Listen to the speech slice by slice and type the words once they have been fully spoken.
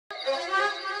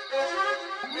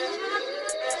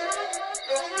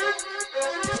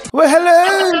Well,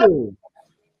 hello,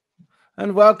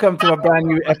 and welcome to a brand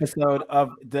new episode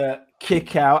of the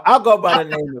Kick Out. I'll go by the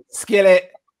name of Skillit.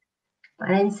 My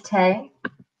name's Tay.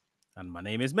 And my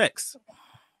name is Mix.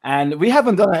 And we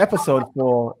haven't done an episode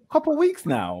for a couple of weeks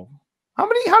now. How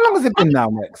long has it been now,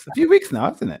 Mix? A few weeks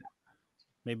now, isn't it?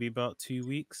 Maybe about 2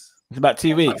 weeks. It's about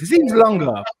 2 weeks. It seems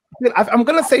longer. I'm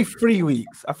going to say 3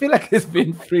 weeks. I feel like it's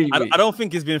been 3 weeks. I don't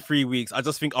think it's been 3 weeks. I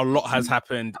just think a lot has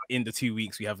happened in the 2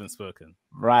 weeks we haven't spoken.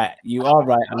 Right. You are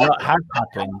right. A lot has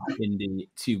happened in the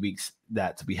 2 weeks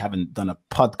that we haven't done a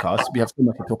podcast. We have so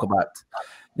much to talk about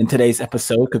in today's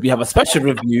episode because we have a special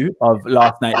review of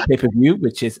last night's pay-per-view,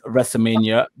 which is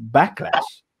Wrestlemania Backlash.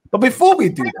 But before we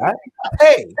do that,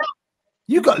 hey,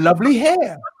 you got lovely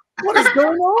hair. What is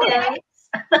going on?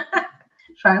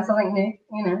 Trying something new,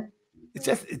 you know. It's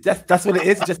just that's what it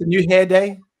is. Just a new hair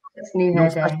day. Just new hair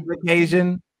day. Special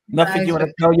occasion. Nothing you want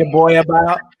to tell your boy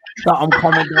about. Something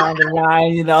coming down the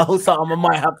line, you know. Something I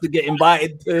might have to get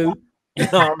invited to. You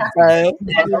know what I'm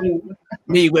saying?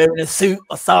 Me wearing a suit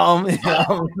or something. You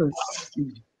know?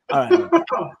 All right.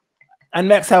 And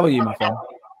Max, how are you, my friend?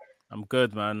 I'm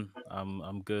good, man.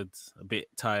 I'm good. A bit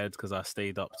tired because I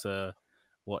stayed up to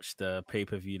watch the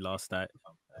pay-per-view last night.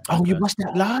 Oh, you watched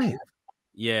that live?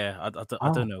 Yeah,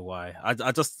 I don't know why.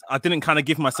 I didn't kind of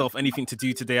give myself anything to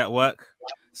do today at work,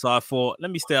 so I thought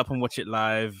let me stay up and watch it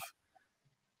live.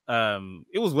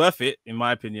 It was worth it in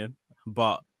my opinion,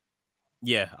 but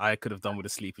yeah, I could have done with a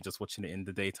sleepy just watching it in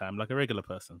the daytime like a regular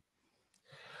person.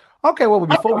 Okay, well,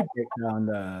 before we break down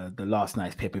the last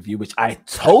night's pay-per-view, which I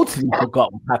totally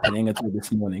forgot was happening until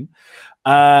this morning,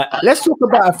 let's talk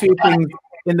about a few things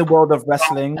in the world of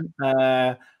wrestling.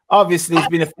 Obviously, it's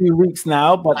been a few weeks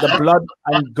now, but the Blood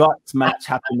and Guts match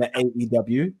happened at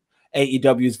AEW.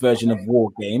 AEW's version of War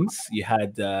Games. You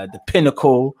had the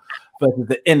Pinnacle versus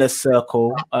the Inner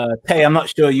Circle. Tay, I'm not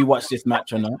sure you watched this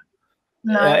match or not.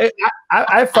 No.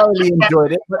 I thoroughly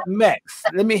enjoyed it. But Mex,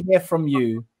 let me hear from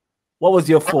you. What was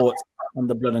your thoughts on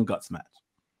the Blood and Guts match?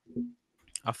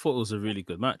 I thought it was a really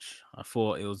good match. I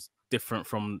thought it was different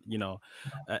from,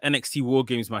 NXT War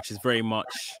Games match is very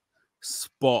much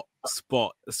spot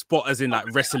as in like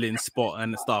wrestling spot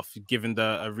and stuff, given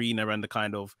the arena and the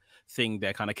kind of thing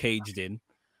they're kind of caged in.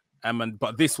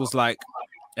 But this was like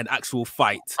an actual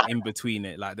fight in between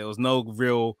it. Like there was no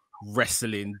real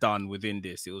wrestling done within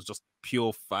this. It was just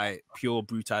pure fight, pure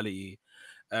brutality.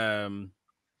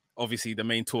 Obviously the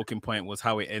main talking point was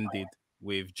how it ended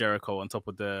with Jericho on top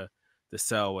of the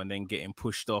cell and then getting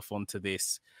pushed off onto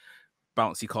this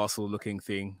bouncy castle looking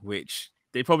thing, which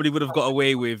they probably would have got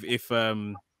away with if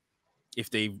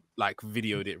they like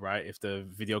videoed it right, if the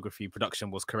videography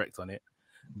production was correct on it.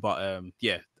 But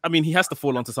yeah, I mean, he has to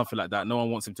fall onto something like that. No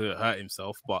one wants him to hurt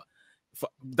himself. But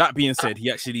that being said,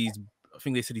 I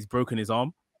think they said he's broken his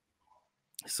arm.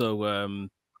 So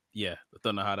yeah, I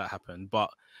don't know how that happened, but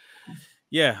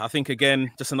yeah, I think again,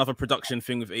 just another production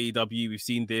thing with AEW. We've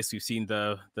seen this. We've seen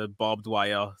the barbed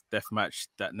wire death match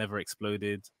that never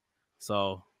exploded.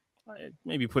 So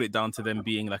maybe put it down to them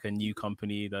being like a new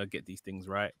company that get these things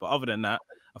right. But other than that,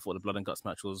 I thought the Blood and Guts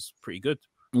match was pretty good.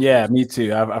 Yeah, me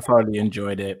too. I thoroughly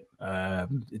enjoyed it.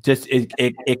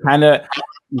 It kind of,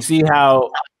 you see how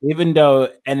even though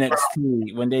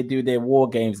NXT, when they do their War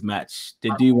Games match, they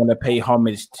do want to pay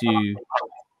homage to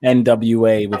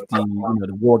NWA with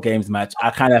the War Games match.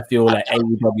 I kind of feel like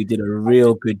AEW did a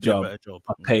real good job of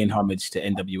paying homage to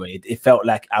NWA. It felt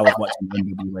like I was watching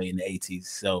NWA in the 80s.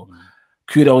 So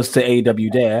kudos to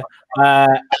AEW there.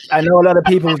 I know a lot of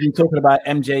people have been talking about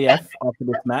MJF after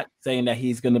this match, saying that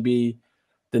he's going to be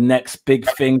the next big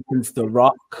thing since The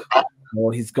Rock,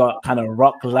 or he's got kind of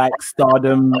Rock-like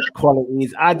stardom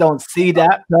qualities. I don't see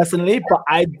that personally, but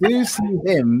I do see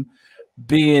him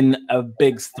being a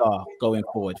big star going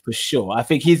forward for sure. I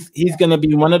think he's going to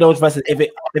be one of those wrestlers, if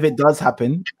it does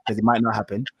happen, because it might not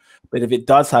happen, but if it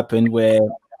does happen where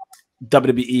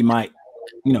WWE might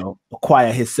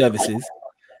acquire his services,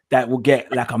 that will get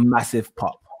like a massive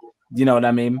pop. You know what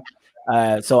I mean?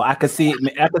 So I could see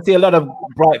a lot of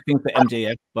bright things for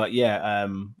MJF, but yeah,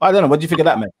 I don't know. What do you think of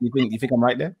that, man? You think I'm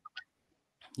right there?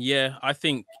 Yeah, I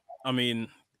mean,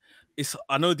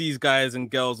 I know these guys and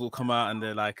girls will come out and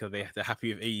they're like, they're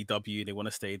happy with AEW, they want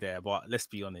to stay there. But let's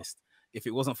be honest, if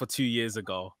it wasn't for 2 years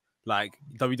ago, like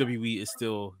WWE is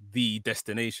still the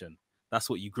destination. That's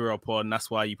what you grew up on.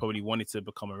 That's why you probably wanted to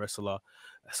become a wrestler.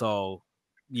 So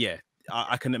yeah,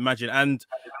 I can imagine. And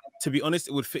to be honest,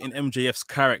 it would fit in MJF's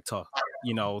character,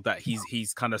 that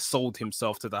he's kind of sold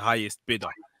himself to the highest bidder.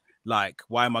 Like,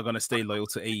 why am I going to stay loyal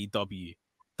to AEW?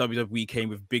 WWE came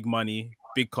with big money,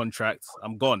 big contracts.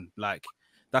 I'm gone. Like,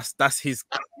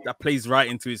 that plays right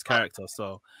into his character.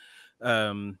 So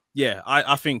Yeah,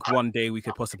 I think one day we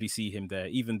could possibly see him there,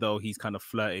 even though he's kind of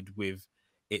flirted with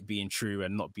it being true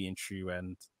and not being true.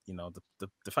 And, you know,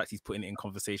 the fact he's putting it in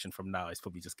conversation from now is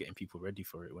probably just getting people ready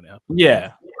for it when it happens.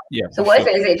 Yeah. So what is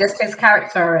it? Is it just his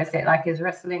character, or is it like his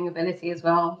wrestling ability as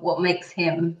well? What makes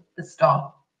him the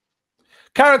star?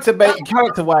 Character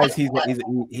wise, he's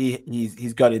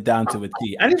got it down to a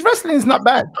T, and his wrestling is not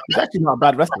bad. He's actually not a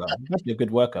bad wrestler. He's actually a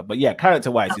good worker. But yeah,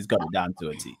 character wise, he's got it down to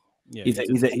a T. Yeah,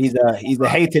 he's a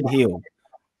hated heel.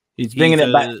 He's bringing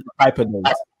it back to the Piper days.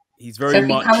 He's very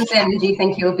much. So if he comes in, do you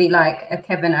think he'll be like a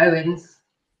Kevin Owens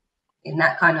in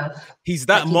that kind of? He's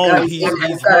that mold.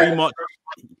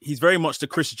 He's very much the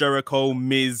Chris Jericho,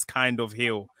 Miz kind of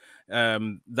heel.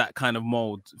 That kind of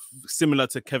mold, similar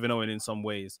to Kevin Owens in some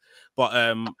ways. But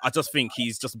I just think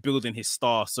he's just building his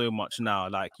star so much now.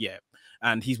 Like, yeah.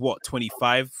 And he's what,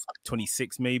 25,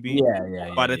 26 maybe?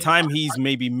 Yeah. By the time he's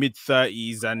maybe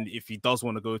mid-30s, and if he does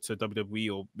want to go to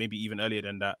WWE or maybe even earlier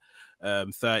than that,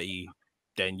 30,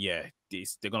 then yeah,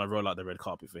 they're going to roll out the red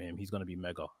carpet for him. He's going to be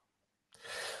mega.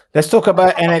 Let's talk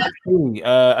about NXT.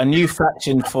 A new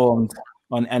faction formed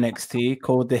on NXT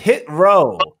called the Hit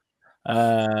Row.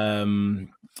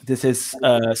 This is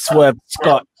Swerve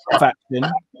Scott faction.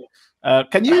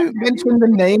 Can you mention the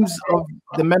names of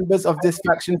the members of this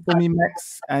faction for me,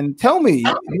 Max, and tell me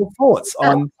your thoughts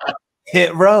on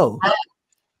Hit Row?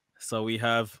 So we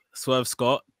have Swerve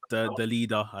Scott, the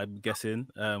leader, I'm guessing.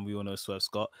 We all know Swerve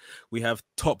Scott. We have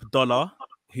Top Dollar,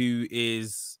 who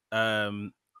is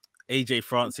AJ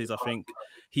Francis, I think.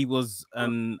 He's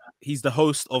the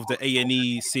host of the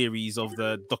A&E series of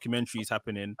the documentaries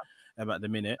happening at the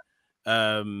minute.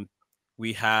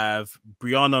 We have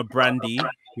Brianna Brandy,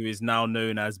 who is now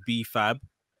known as B-Fab,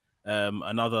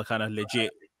 another kind of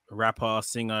legit rapper,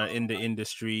 singer in the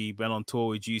industry, been on tour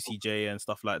with Juicy J and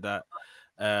stuff like that.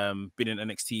 Been in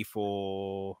NXT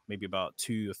for maybe about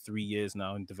 2 or 3 years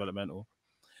now in developmental.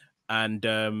 And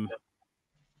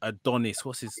Adonis,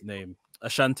 what's his name?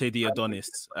 Ashante the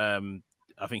Adonis.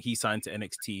 I think he signed to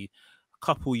NXT a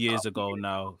couple years ago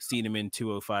now. Seen him in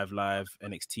 205 Live,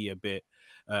 NXT a bit.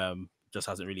 Just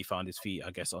hasn't really found his feet,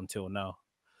 I guess, until now.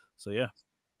 So yeah.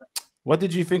 What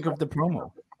did you think of the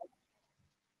promo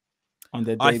on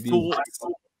the debut?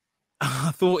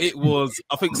 I thought it was.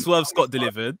 I think Swerve Scott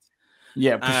delivered.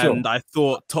 Yeah, for sure. And I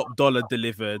thought Top Dollar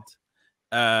delivered.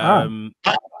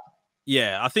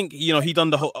 Yeah, I think, you know, he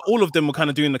done the whole. All of them were kind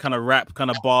of doing the kind of rap, kind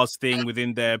of bars thing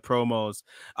within their promos.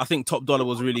 I think Top Dollar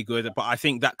was really good, but I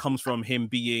think that comes from him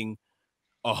being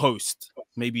a host.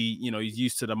 Maybe, you know, he's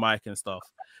used to the mic and stuff.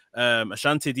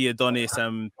 Ashanti the Adonis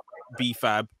and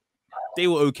B-Fab, they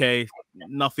were okay,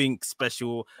 nothing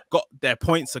special, got their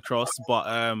points across, but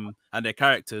and their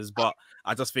characters, but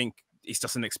I just think it's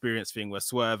just an experience thing where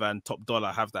Swerve and Top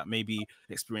Dollar have that maybe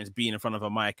experience being in front of a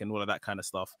mic and all of that kind of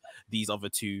stuff. These other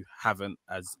two haven't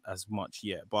as much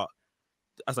yet, but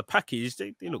as a package,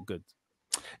 they look good.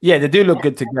 Yeah, they do look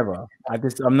good together.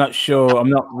 I'm not sure. I'm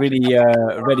not really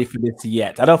ready for this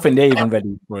yet. I don't think they're even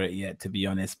ready for it yet, to be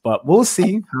honest. But we'll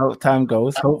see how time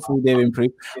goes. Hopefully they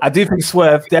improve. I do think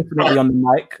Swerve definitely on the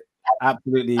mic,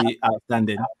 absolutely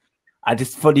outstanding. I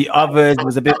just, for the others, it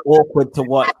was a bit awkward to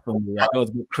watch for me. I thought it was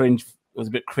a bit cringe. It was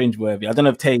a bit cringe-worthy. I don't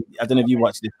know if you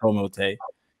watched this promo, Tay.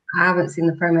 I haven't seen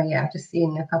the promo yet. I've just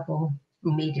seen a couple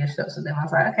media shots of them. I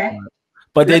was like, okay.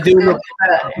 But they do look.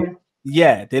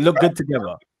 Yeah, they look good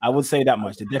together. I would say that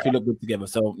much. They definitely look good together.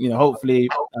 So, you know, hopefully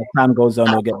as time goes on,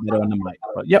 they'll get better on the mic.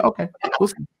 But yeah, okay.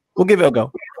 We'll give it a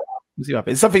go. We'll see what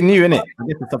happens. It's something new, isn't it? I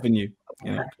guess it's something new.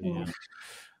 You know? Yeah.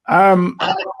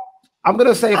 I'm going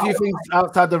to say a few things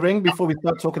outside the ring before we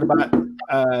start talking about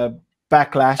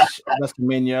Backlash,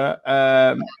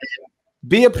 WrestleMania.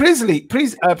 Bea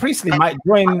Priestley might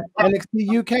join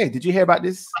NXT UK. Did you hear about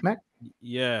this, Mac?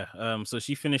 Yeah, so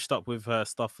she finished up with her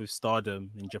stuff with Stardom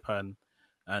in Japan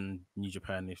and New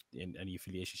Japan, if in any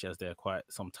affiliation she has there, quite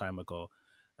some time ago.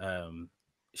 I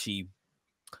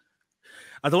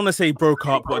don't want to say broke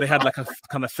up, but they had like a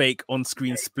kind of fake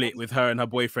on-screen split with her and her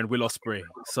boyfriend Will Ospreay.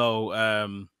 So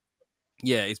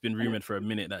yeah, it's been rumored for a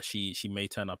minute that she may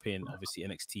turn up in obviously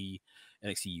NXT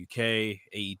UK,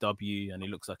 AEW, and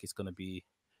it looks like it's going to be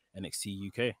NXT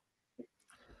UK.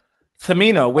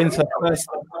 Tamina wins her first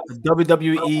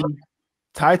WWE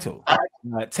title.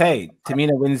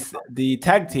 Tamina wins the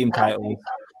tag team title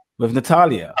with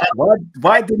Natalya.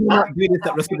 Why did you not do this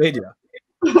at WrestleMania?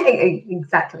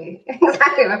 Exactly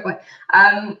my point.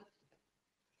 I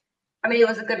mean, it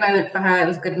was a good moment for her. It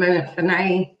was a good moment for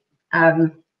Nay. I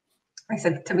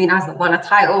said Tamina hasn't won a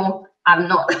title. I'm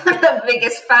not the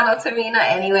biggest fan of Tamina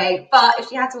anyway, but if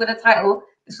she had to win a title,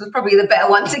 this was probably the better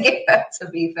one to give her, to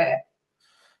be fair.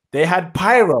 They had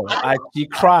pyro. She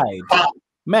cried.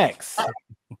 Mex,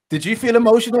 did you feel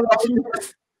emotional watching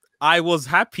this? I was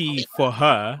happy for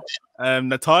her.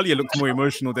 Natalia looked more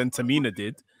emotional than Tamina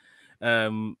did.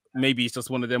 Maybe it's just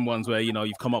one of them ones where, you know,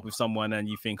 you've come up with someone and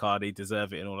you think, oh, they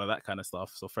deserve it and all of that kind of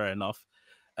stuff. So fair enough.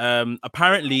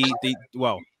 Apparently,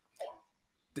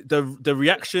 the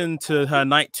reaction to her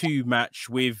night 2 match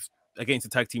against the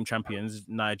tag team champions,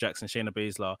 Nia Jax and Shayna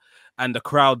Baszler, and the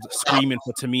crowd screaming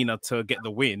for Tamina to get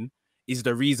the win is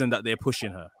the reason that they're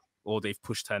pushing her, or they've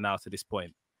pushed her now to this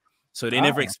point. So they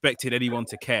never expected anyone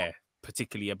to care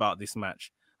particularly about this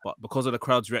match. But because of the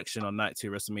crowd's reaction on night 2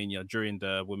 WrestleMania during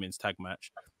the women's tag match,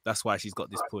 that's why she's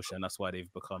got this push, and that's why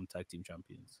they've become tag team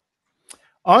champions.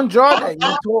 Andrade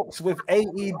in talks with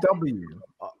AEW.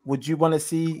 Would you want to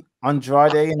see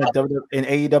Andrade in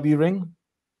AEW ring?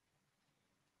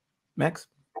 Max?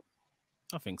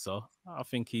 I think so. I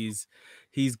think he's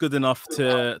good enough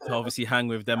to obviously hang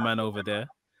with them man over there.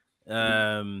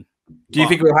 Do you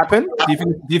think it will happen?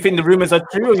 Do you think the rumors are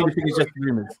true, or do you think it's just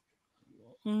rumors?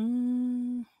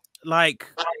 I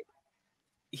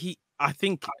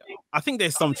think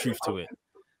there's some truth to it.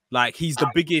 Like he's the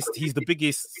biggest.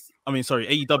 I mean, sorry,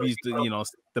 AEW is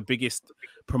the biggest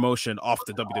promotion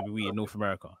after WWE in North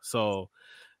America. So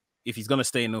if he's gonna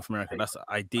stay in North America, that's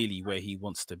ideally where he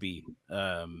wants to be.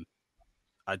 I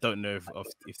don't know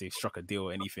if they've struck a deal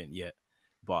or anything yet,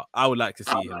 but I would like to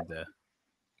see him there.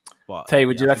 But Tay,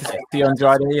 would you like to see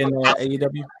Andrade in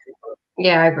AEW?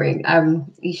 Yeah, I agree.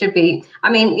 He should be.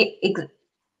 I mean,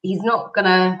 he's not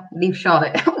gonna leave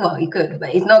Charlotte. Well, he could, but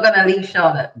he's not gonna leave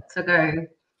Charlotte to go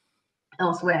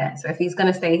elsewhere. So if he's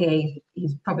gonna stay here,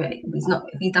 he's not.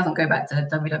 If he doesn't go back to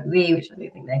WWE, which I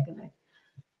don't think they're gonna,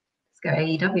 let's go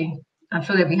AEW. I'm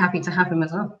sure they'll be happy to have him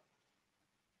as well.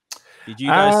 Did you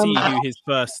guys see who his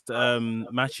first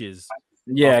matches?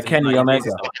 Yeah, Kenny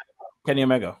Omega. Kenny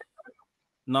Omega.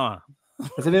 Nah.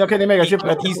 Is it not Kenny Omega?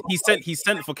 He's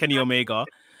sent for Kenny Omega.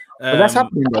 But that's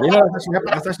happening, though. You know, that's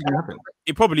actually going to happen.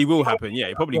 It probably will happen. Yeah,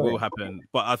 it probably will happen.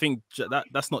 But I think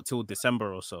that's not till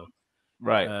December or so.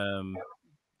 Right.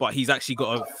 But he's actually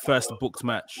got a first booked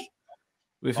match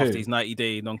with after his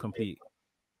 90-day non-compete.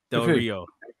 Del Rio.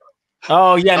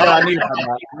 Oh, yeah, no, I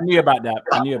knew about that.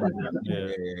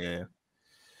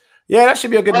 Yeah, that should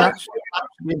be a good match.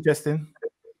 Should be interesting.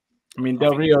 I mean,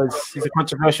 Del Rio he's a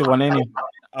controversial one, ain't he?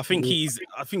 I think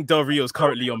Del Rio's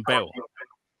currently on bail.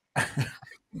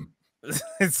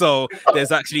 So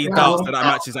there's actually doubts that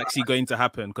match is actually going to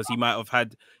happen because he might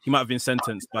have been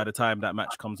sentenced by the time that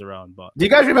match comes around. But do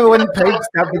you guys remember when Paige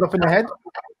stabbed him up in the head?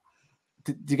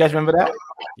 Do you guys remember that?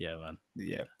 Yeah, man.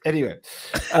 Yeah. Anyway,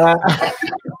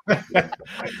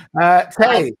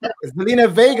 Tay, Zelina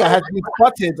Vega has been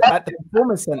spotted at the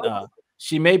Performance Center.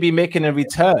 She may be making a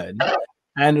return,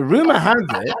 and rumor has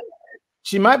it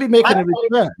she might be making a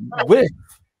return with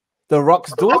The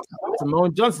Rock's daughter,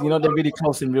 Simone Johnson. You know, they're really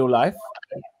close in real life.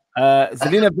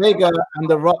 Zelina Vega and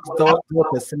The Rock's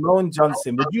daughter, Simone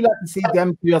Johnson. Would you like to see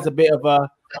them two as a bit of a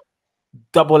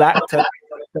double act at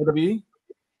WWE?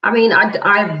 I mean,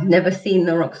 I've never seen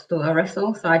The Rock's daughter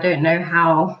wrestle, so I don't know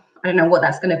what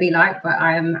that's going to be like, but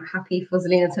I am happy for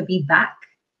Zelina to be back.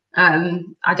 I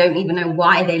don't even know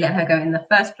why they let her go in the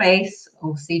first place,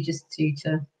 obviously just due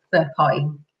to third-party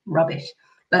rubbish,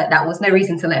 but that was no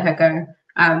reason to let her go.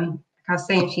 Like I was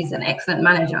saying, she's an excellent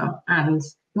manager, and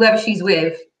whoever she's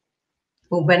with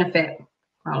will benefit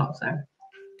quite a lot. So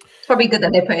it's probably good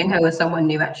that they're putting her with someone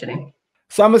new, actually.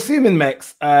 So I'm assuming,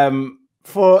 Mex,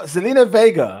 for Zelina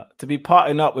Vega to be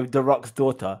partnering up with The Rock's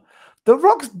daughter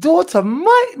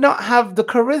might not have the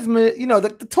charisma, you know, the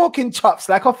talking chops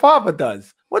like her father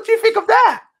does. What do you think of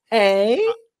that? Hey?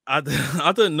 I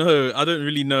don't know. I don't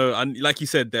really know. And like you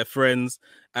said, they're friends.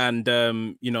 And,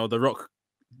 you know, The Rock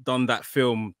done that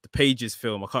film, the Pages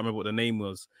film. I can't remember what the name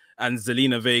was. And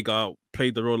Zelina Vega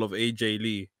played the role of AJ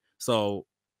Lee. So,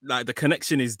 like, the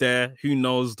connection is there. Who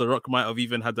knows? The Rock might have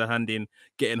even had a hand in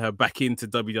getting her back into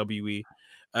WWE.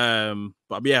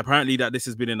 But yeah, apparently that this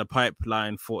has been in the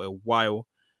pipeline for a while.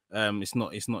 It's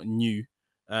not new.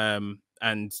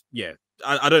 And yeah,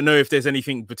 I don't know if there's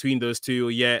anything between those two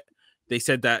yet. They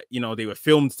said that, you know, they were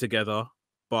filmed together,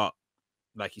 but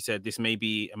like you said, this may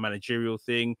be a managerial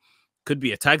thing, could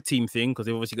be a tag team thing because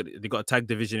they've obviously got a tag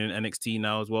division in NXT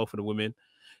now as well for the women.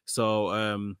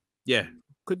 So yeah,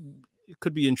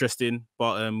 could be interesting,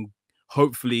 but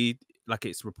hopefully, like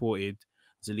it's reported,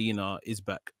 Zelina is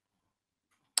back.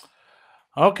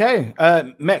 Okay,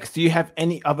 Mex, do you have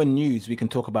any other news we can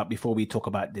talk about before we talk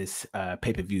about this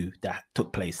pay-per-view that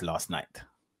took place last night?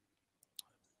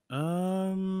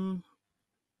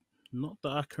 Not that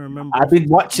I can remember. I've been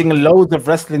watching loads of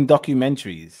wrestling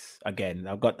documentaries again.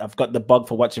 I've got the bug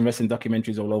for watching wrestling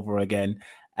documentaries all over again.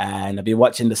 And I've been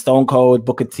watching the Stone Cold,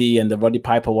 Booker T, and the Roddy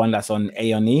Piper one that's on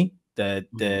A&E,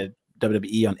 the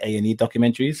WWE on A&E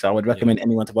documentaries. So I would recommend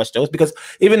anyone to watch those, because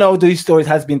even though these stories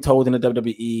has been told in a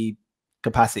WWE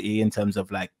capacity in terms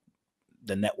of like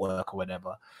the network or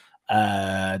whatever,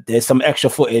 there's some extra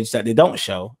footage that they don't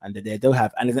show and that they do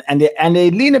have, and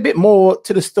they lean a bit more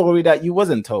to the story that you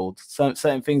wasn't told.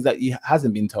 Certain things that you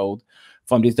hasn't been told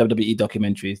from these WWE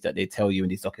documentaries that they tell you in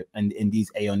these in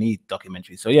these A&E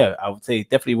documentaries. So yeah, I would say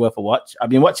definitely worth a watch. I've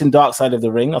been watching Dark Side of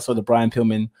the Ring. I saw the Brian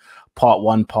Pillman Part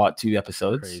 1, Part 2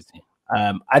 episodes. Crazy.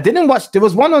 I didn't watch. There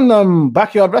was one on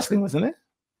Backyard Wrestling, wasn't it?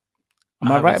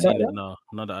 Am I right about that? No,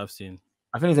 not that I've seen.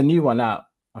 I think there's a new one out.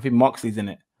 I think Moxley's in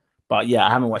it, but yeah, I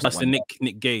haven't watched. That's the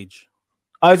Nick Gage.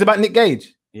 Oh, it's about Nick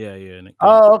Gage. Yeah, Nick Gage.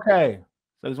 Oh, okay.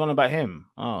 So there's one about him.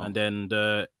 Oh, and then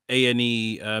the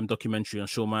A&E documentary on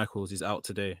Shawn Michaels is out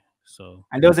today. So,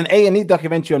 and there was an A&E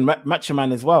documentary on Macho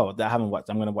Man as well that I haven't watched.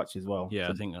 I'm going to watch as well. Yeah,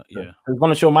 so, I think there's one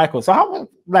on Shawn Michaels. So how,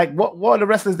 like, what are the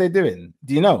wrestlers they doing?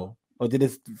 Do you know, or did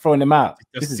it throwing them out?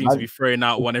 It just seems to be throwing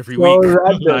out one every week.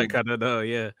 Like, I don't know.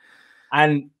 Yeah,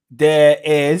 and there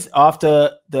is,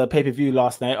 after the pay-per-view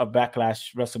last night of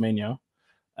Backlash WrestleMania,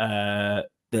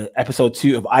 the episode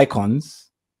 2 of Icons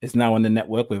is now on the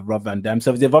network with Rob Van Dam.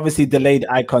 So they've obviously delayed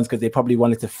Icons because they probably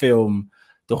wanted to film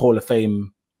the Hall of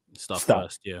Fame stuff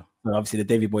first. Yeah. So obviously the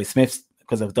Davey Boy Smiths,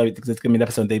 because it's going to be an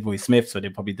episode on Davey Boy Smith, so they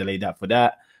probably delayed that for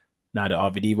that. Now the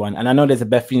RVD one, and I know there's a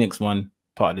Beth Phoenix one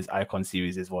part of this Icon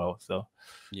series as well. So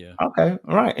yeah. Okay.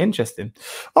 All right. Interesting.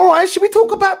 All right. Should we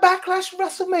talk about Backlash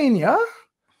WrestleMania?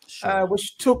 Sure.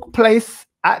 Which took place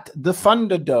at the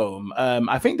Thunderdome.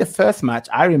 I think the first match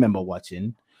I remember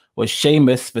watching was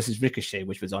Sheamus versus Ricochet,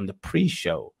 which was on the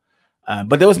pre-show.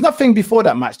 But there was nothing before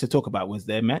that match to talk about, was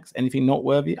there, Max? Anything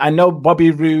noteworthy? I know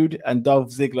Bobby Roode and Dolph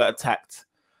Ziggler attacked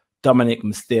Dominic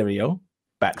Mysterio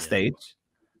backstage,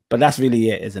 but that's really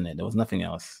it, isn't it? There was nothing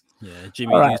else. Yeah,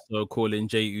 Jimmy Uso calling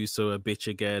Jey Uso a bitch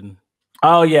again.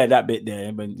 Oh yeah, that bit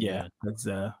there. But yeah. That's,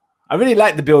 I really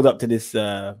like the build up to this.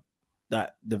 That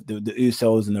the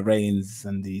Usos and the Reigns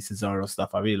and the Cesaro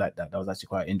stuff. I really like that. That was actually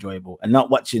quite enjoyable. And I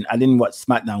didn't watch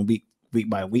SmackDown week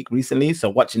by week recently, so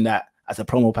watching that as a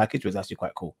promo package was actually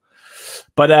quite cool.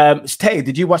 But Tay,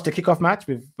 did you watch the kickoff match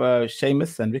with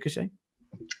Sheamus and Ricochet?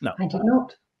 No, I did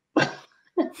not.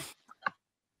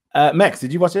 Mex,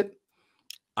 did you watch it?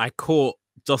 I caught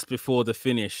just before the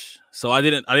finish, so I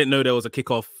didn't know there was a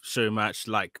kickoff show match.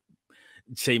 Like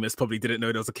Sheamus probably didn't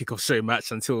know there was a kickoff show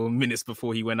match until minutes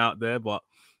before he went out there. But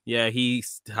yeah,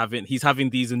 he's having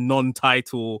these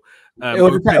non-title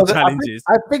challenges.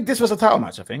 I think this was a title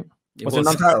match. I think it was a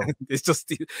non-title.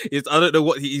 I don't know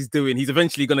what he's doing. He's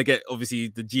eventually going to get. Obviously,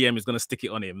 the GM is going to stick it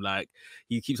on him. Like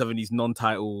he keeps having these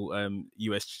non-title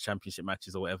US Championship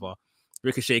matches or whatever.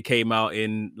 Ricochet came out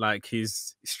in like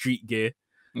his street gear.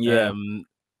 Yeah,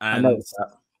 and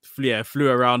flew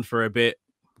around for a bit.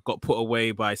 Got put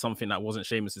away by something that wasn't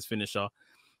Sheamus's finisher.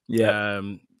 Yeah.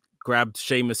 Grabbed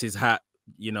Sheamus's hat,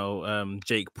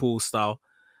 Jake Paul style,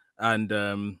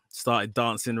 and started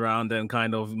dancing around and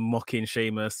kind of mocking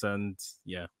Sheamus. And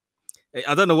yeah,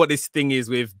 I don't know what this thing is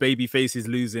with baby faces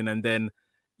losing and then,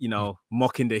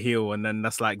 mocking the heel, and then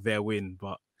that's like their win.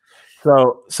 But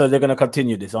so they're gonna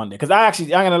continue this, aren't they? Because I'm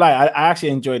gonna lie, I actually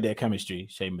enjoyed their chemistry,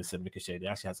 Sheamus and Ricochet. They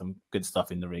actually had some good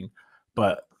stuff in the ring,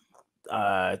 but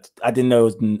I didn't know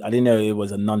it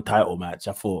was a non-title match.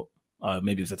 I thought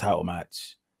maybe it was a title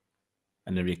match,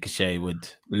 and then Ricochet would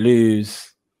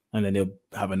lose, and then they'll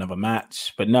have another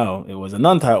match. But no, it was a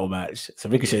non-title match. So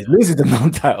Ricochet loses the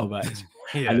non-title match,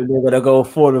 and then they're gonna go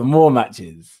forward with more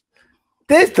matches.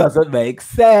 This doesn't make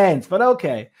sense, but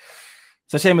okay.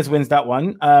 So Sheamus wins that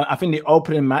one. I think the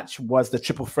opening match was the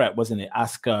triple threat, wasn't it?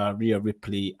 Asuka, Rhea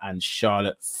Ripley, and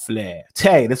Charlotte Flair.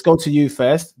 Tay, let's go to you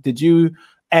first. Did you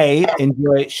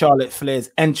enjoy Charlotte Flair's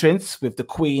entrance with the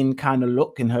Queen kind of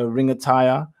look in her ring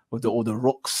attire with all the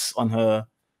rooks on her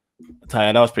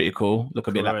attire? That was pretty cool. Look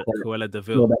a bit like Cruella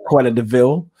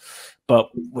Deville, but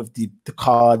with the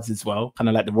cards as well, kind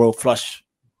of like the Royal Flush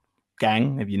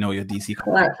gang, if you know your DC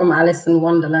cards. Like from Alice in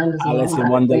Wonderland as well. Alice in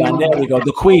Wonderland. There we go.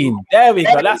 The Queen. There we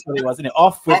go. That's what it was, isn't it?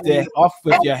 Off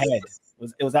with your head.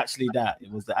 It was actually that.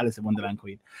 It was the Alice in Wonderland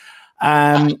Queen.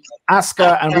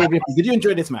 Asuka and Rhea Ripley. Did you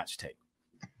enjoy this match, Tate?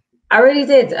 I really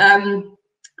did. I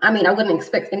mean, I wouldn't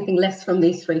expect anything less from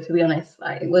these three, to be honest.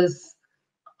 Like, it was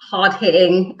hard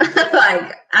hitting.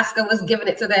 Like Asuka was giving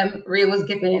it to them, Rhea was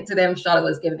giving it to them, Charlotte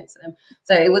was giving it to them.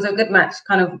 So it was a good match,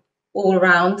 kind of all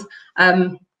around.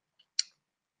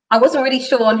 I wasn't really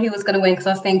sure on who was going to win because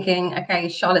I was thinking, okay,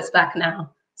 Charlotte's back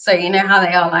now, So you know how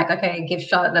they are, like, okay, give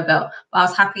Charlotte the belt. But I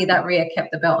was happy that Rhea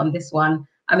kept the belt on this one.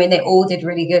 I mean, they all did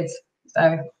really good.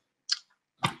 So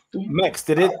yeah. Mex,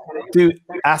 did it do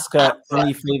Asuka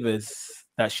any favors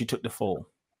that she took the fall?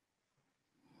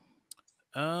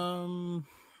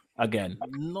 Again,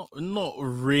 not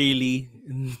really.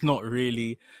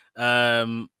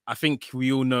 I think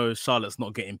we all know Charlotte's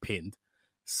not getting pinned.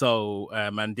 So,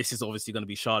 and this is obviously going to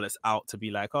be Charlotte's out to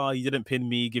be like, oh, you didn't pin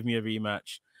me, give me a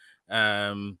rematch.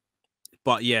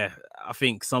 But yeah, I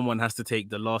think someone has to take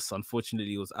the loss.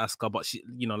 Unfortunately, it was Asuka, but she,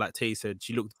 you know, like Tay said,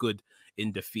 she looked good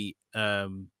in defeat.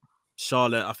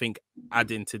 Charlotte, I think,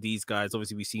 adding to these guys,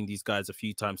 obviously we've seen these guys a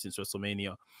few times since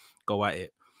WrestleMania go at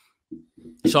it.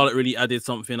 Charlotte really added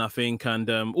something, I think, and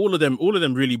all of them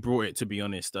really brought it, to be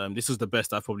honest. This was the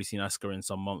best I've probably seen Asuka in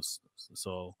some months.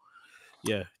 So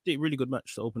yeah, really good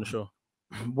match to open the show.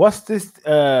 What's this?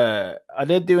 Are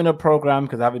they doing a program?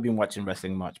 Because I haven't been watching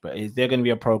wrestling much, but is there going to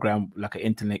be a program like an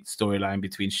internet storyline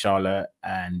between Charlotte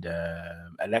and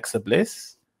Alexa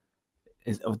Bliss?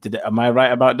 Am I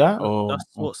right about that? That's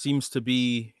what seems to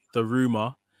be the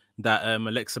rumor, that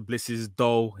Alexa Bliss's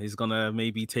doll is gonna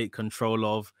maybe take control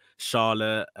of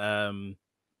Charlotte.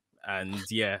 And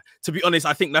yeah, to be honest,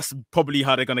 I think that's probably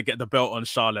how they're gonna get the belt on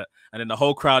Charlotte, and then the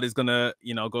whole crowd is gonna,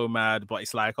 you know, go mad. But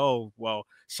it's like, oh well,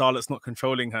 Charlotte's not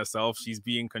controlling herself; she's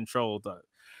being controlled.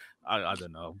 I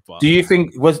don't know. But do you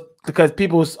think was because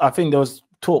I think there was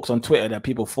talks on Twitter that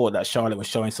people thought that Charlotte was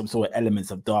showing some sort of elements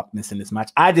of darkness in this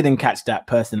match? I didn't catch that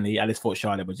personally. I just thought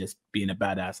Charlotte was just being a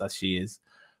badass as she is.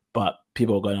 But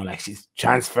people are going on like she's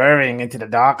transferring into the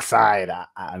dark side.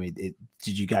 I mean, did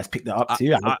you guys pick that up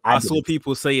too? I saw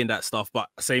people saying that stuff, but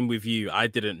same with you. I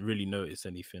didn't really notice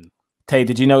anything. Tay,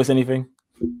 did you notice anything?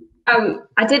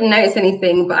 I didn't notice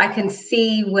anything, but I can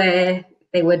see where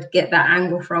they would get that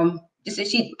angle from. Just that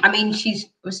she's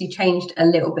obviously changed a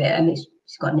little bit, and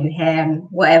she's got new hair and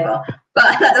whatever.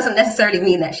 But that doesn't necessarily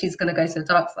mean that she's going to go to the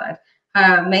dark side.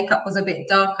 Her makeup was a bit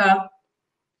darker.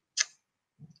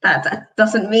 That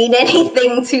doesn't mean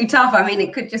anything too tough. I mean,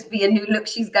 it could just be a new look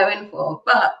she's going for.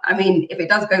 But I mean, if it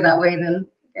does go that way, then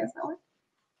I guess that way.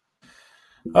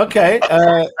 Okay.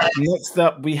 Next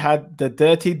up, we had the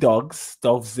Dirty Dogs,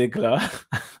 Dolph Ziggler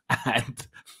and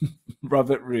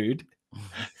Robert Roode.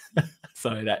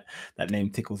 Sorry, that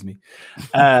name tickles me.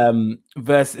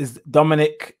 Versus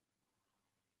Dominic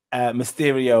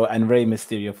Mysterio and Rey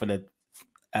Mysterio for the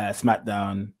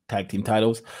SmackDown Tag Team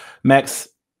titles. Max,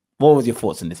 what was your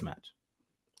thoughts on this match?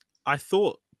 I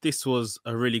thought this was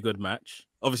a really good match.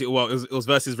 Obviously, well, it was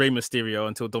versus Rey Mysterio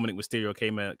until Dominic Mysterio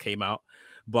came out.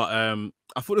 But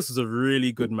I thought this was a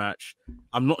really good match.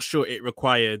 I'm not sure it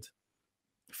required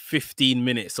 15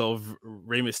 minutes of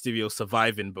Rey Mysterio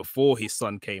surviving before his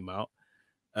son came out.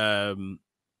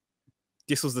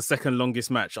 This was the second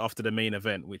longest match after the main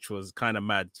event, which was kind of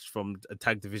mad from a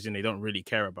tag division they don't really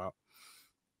care about.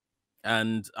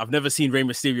 And I've never seen Rey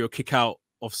Mysterio kick out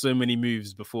of so many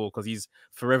moves before, because he's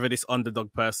forever this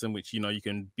underdog person, which, you know, you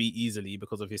can beat easily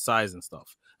because of his size and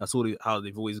stuff. That's all how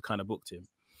they've always kind of booked him.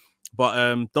 But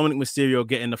Dominic Mysterio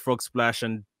getting the frog splash,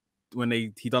 and when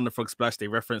he done the frog splash, they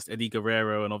referenced Eddie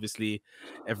Guerrero and obviously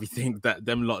everything that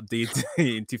them lot did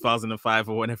in 2005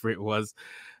 or whenever it was.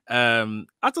 I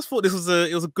just thought this was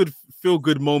a good feel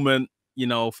good moment, you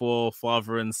know, for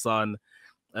father and son.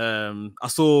 I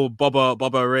saw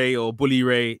Bubba Ray or Bully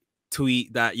Ray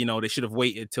tweet that, you know, they should have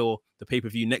waited till the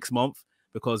pay-per-view next month,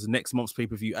 because next month's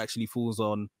pay-per-view actually falls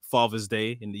on Father's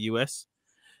Day in the US.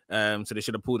 So they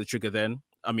should have pulled the trigger then.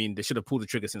 I mean, they should have pulled the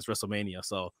trigger since WrestleMania,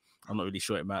 so I'm not really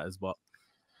sure it matters. But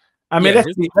I mean, yeah,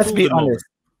 let's be honest.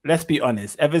 Let's be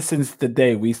honest. Ever since the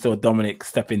day we saw Dominic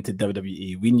step into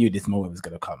WWE, we knew this moment was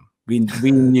going to come. We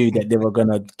knew that they were going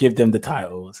to give them the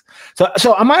titles.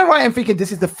 So am I right in thinking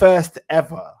this is the first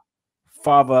ever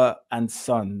father and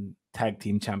son tag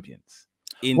team champions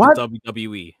in the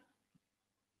WWE?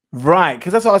 Right,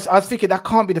 because that's what I was thinking. That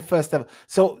can't be the first ever.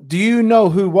 So, do you know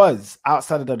who was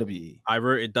outside of WWE? I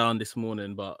wrote it down this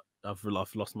morning, but I've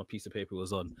lost my piece of paper. It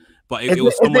was on, but it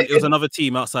was another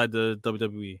team outside the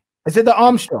WWE. Is it the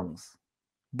Armstrongs?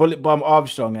 Bullet Bomb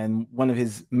Armstrong and one of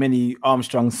his many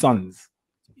Armstrong sons.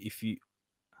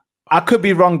 I could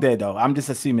be wrong there, though. I'm just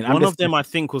assuming. One of them, I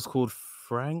think, was called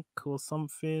Frank or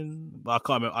something, but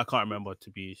I can't remember to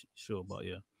be sure. But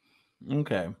yeah,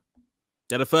 okay.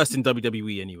 They're the first in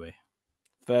WWE anyway.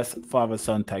 First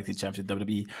father-son tag team champions in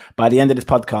WWE. By the end of this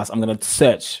podcast, I'm going to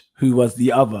search who was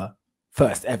the other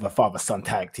first ever father-son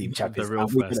tag team champions. The real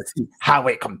We're going to first. see how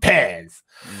it compares.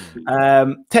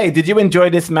 Tay, did you enjoy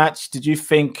this match? Did you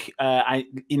think,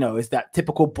 is that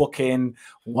typical booking?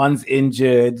 One's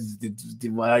injured,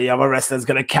 the other wrestler's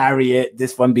going to carry it.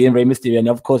 This one being Rey Mysterio, and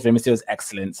of course, Rey Mysterio is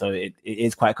excellent, so it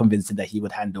is quite convincing that he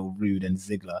would handle Rude and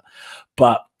Ziggler.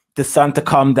 But the Son to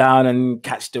come down and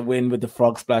catch the win with the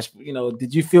frog splash,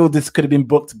 did you feel this could have been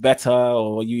booked better,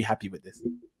 or are you happy with this?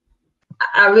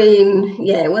 I mean,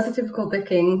 yeah, it was a typical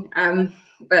booking,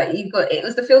 but it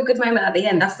was the feel good moment at the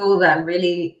end. That's all that it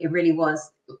really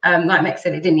was. Like Meg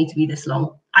said, it didn't need to be this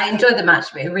long. I enjoyed the match,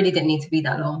 but it really didn't need to be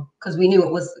that long because we knew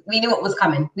what was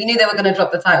coming. We knew they were going to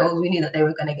drop the titles. We knew that they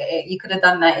were going to get it. You could have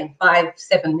done that in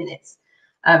 5-7 minutes.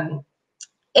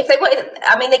 If they wanted,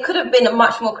 I mean, they could have been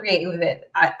much more creative with it.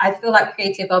 I feel like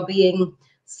creative are being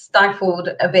stifled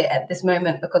a bit at this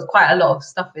moment because quite a lot of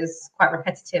stuff is quite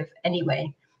repetitive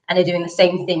anyway. And they're doing the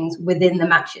same things within the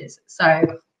matches. So I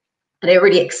don't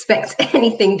really expect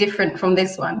anything different from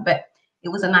this one, but it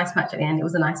was a nice match at the end. It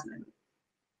was a nice moment.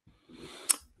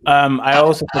 I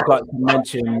also forgot to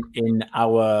mention in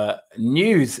our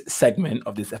news segment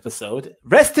of this episode,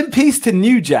 rest in peace to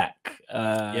New Jack.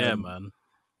 Yeah, man.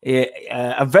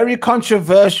 A very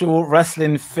controversial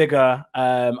wrestling figure.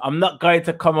 I'm not going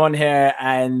to come on here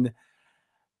and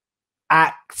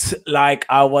act like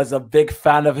I was a big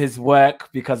fan of his work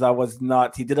because I was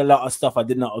not. He did a lot of stuff I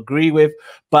did not agree with,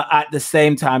 but at the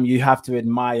same time, you have to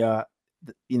admire,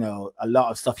 a lot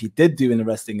of stuff he did do in the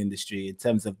wrestling industry in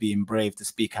terms of being brave to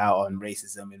speak out on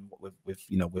racism and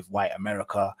with white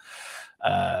America.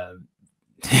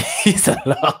 He's a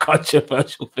lot of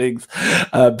controversial things.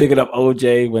 Bigging up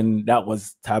OJ when that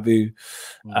was taboo.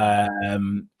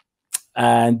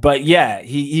 But yeah,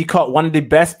 he caught one of the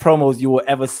best promos you will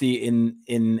ever see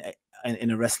in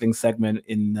a wrestling segment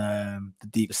in the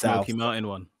Deep South.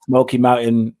 Smoky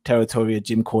Mountain territory of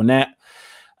Jim Cornette.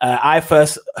 I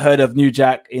first heard of New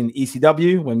Jack in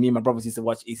ECW when me and my brothers used to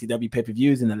watch ECW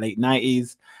pay-per-views in the late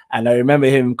 90s. And I remember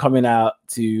him coming out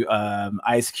to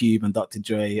Ice Cube and Dr.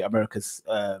 Dre, America's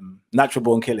Natural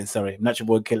Born Killers.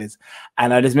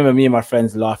 And I just remember me and my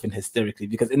friends laughing hysterically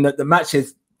because in the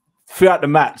matches, throughout the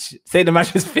match, say the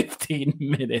match was 15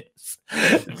 minutes,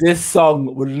 this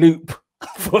song would loop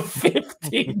for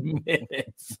 15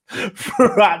 minutes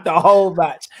throughout the whole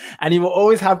match. And he will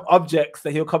always have objects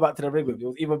that he'll come out to the ring with. It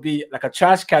will either be like a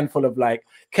trash can full of like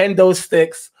kendo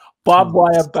sticks, barbed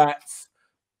wire bats,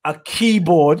 a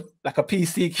keyboard, like a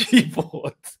PC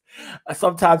keyboard,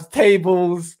 sometimes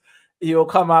tables. He will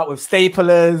come out with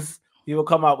staplers. He will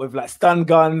come out with like stun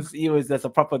guns. He was just a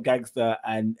proper gangster,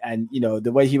 and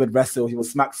the way he would wrestle, he would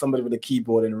smack somebody with a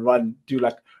keyboard and run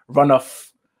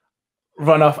off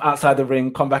outside the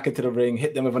ring, come back into the ring,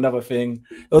 hit them with another thing.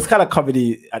 It was kind of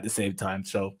comedy at the same time.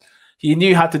 So he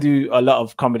knew how to do a lot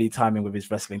of comedy timing with his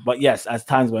wrestling. But yes, as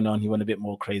times went on, he went a bit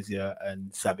more crazier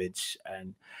and savage.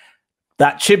 And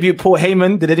that tribute Paul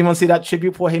Heyman, did anyone see that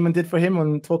tribute Paul Heyman did for him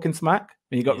on Talking Smack?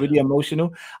 When he got really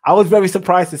emotional. I was very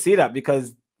surprised to see that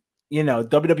because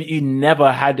WWE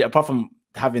never had it, apart from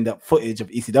having the footage of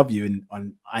ECW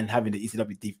and having the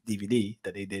ECW DVD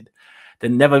that they did. They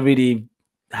never really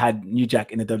had New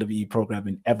Jack in the WWE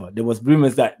programming ever. There was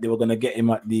rumors that they were going to get him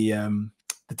at the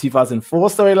 2004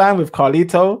 storyline with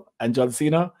Carlito and John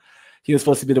Cena. He was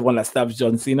supposed to be the one that stabs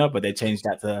John Cena, but they changed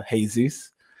that to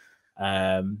Jesus.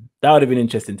 That would have been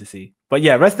interesting to see. But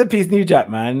yeah, rest in peace, New Jack,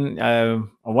 man. A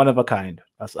one of a kind.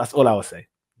 That's all I will say.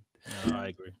 No, I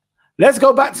agree. Let's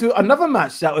go back to another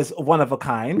match that was one of a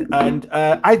kind, and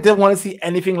I didn't want to see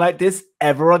anything like this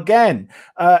ever again.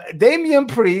 Damian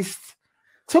Priest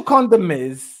took on The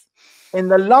Miz in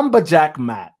the lumberjack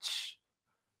match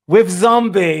with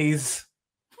zombies.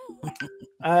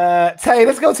 Tay,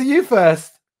 let's go to you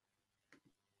first.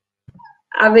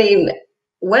 I mean,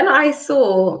 when I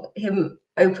saw him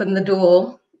open the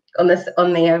door on the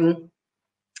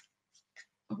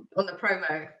promo,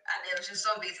 and there was just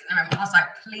zombies in the room, I was like,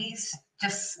 please,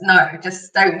 just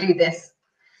don't do this.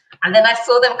 And then I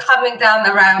saw them coming down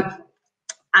the ramp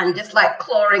and just like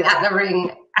clawing at the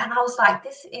ring, and I was like,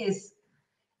 this is,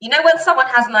 when someone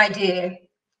has an idea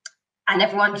and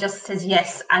everyone just says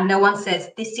yes, and no one says,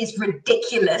 this is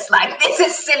ridiculous, like, this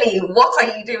is silly, what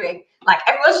are you doing? Like,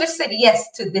 everyone's just said yes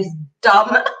to this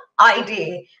dumb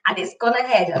idea, and it's gone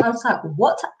ahead, and I was like,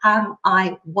 what am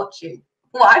I watching?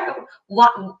 What?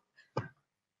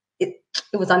 It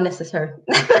was unnecessary.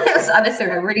 It was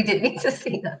unnecessary. I really didn't need to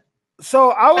see that.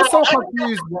 So I was so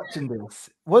confused watching this.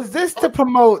 Was this to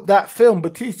promote that film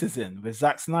Batista's in with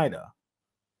Zack Snyder?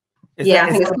 I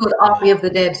think it's called Army of the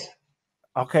Dead.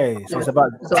 Okay, so it's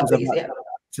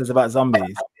about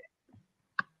zombies.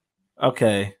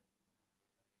 Okay.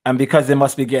 And because they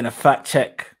must be getting a fact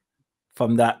check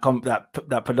from that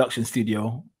production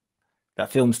studio,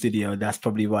 that film studio, that's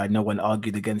probably why no one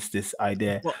argued against this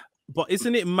idea. But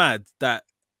isn't it mad that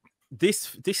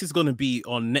this is going to be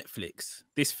on Netflix?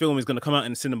 This film is going to come out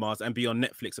in the cinemas and be on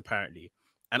Netflix, apparently.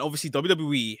 And obviously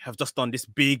WWE have just done this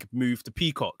big move to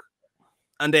Peacock.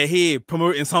 And they're here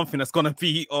promoting something that's going to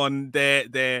be on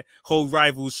their whole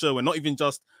Rivals show. And not even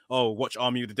just, watch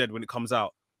Army of the Dead when it comes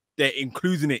out. They're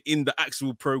including it in the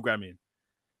actual programming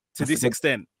to this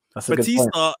extent.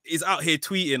 Batista is out here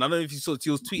tweeting. I don't know if you saw, he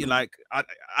was tweeting like, I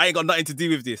ain't got nothing to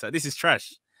do with this. Like, this is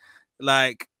trash.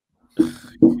 Like,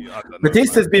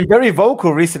 Batista's been very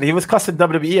vocal recently. He was cussing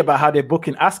WWE about how they're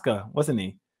booking Asuka, wasn't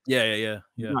he? Yeah.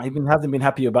 No, he hasn't been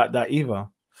happy about that either.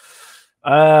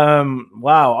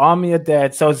 Wow, Army of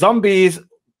Dead. So Zombies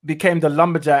became the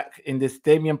lumberjack in this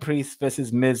Damian Priest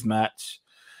versus Miz match.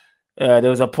 There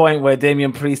was a point where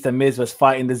Damian Priest and Miz was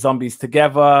fighting the Zombies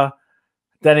together.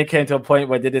 Then it came to a point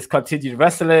where they discontinued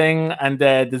wrestling, and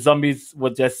the Zombies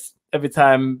would just, every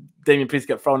time Damian Priest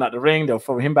get thrown out the ring, they'll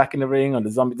throw him back in the ring. And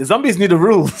the Zombies knew the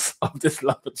rules of this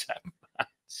lumberjack match.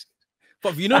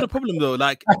 But you know the problem though,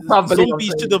 like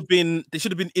zombies should have been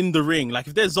in the ring. Like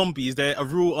if they're zombies, they're a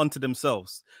rule unto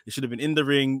themselves. They should have been in the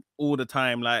ring all the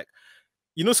time. Like,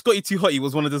 you know, Scotty Too Hotty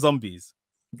was one of the zombies.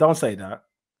 Don't say that.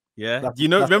 Yeah. Do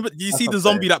you see the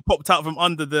zombie that popped out from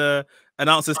under the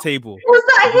announcer's table? Was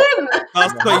that him? That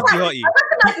was Scotty Too Hotty. I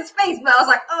recognized his face, but I was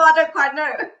like, I don't quite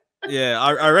know. Yeah,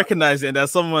 I recognize it, and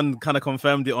there's someone kind of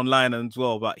confirmed it online as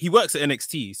well. But he works at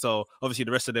NXT, so obviously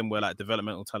the rest of them were like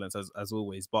developmental talents as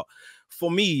always. But for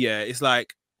me, yeah, it's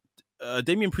like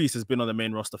Damian Priest has been on the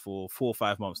main roster for 4 or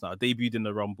 5 months now. Debuted in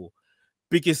the Rumble.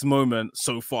 Biggest moment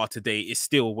so far today is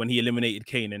still when he eliminated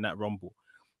Kane in that Rumble.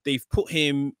 They've put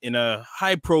him in a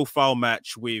high-profile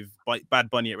match with Bad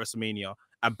Bunny at WrestleMania,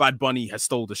 and Bad Bunny has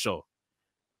stole the show.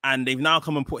 And they've now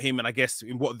come and put him in, I guess,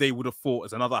 in what they would have thought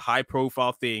as another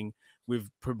high-profile thing with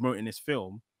promoting this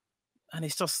film. And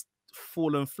it's just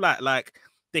fallen flat. Like,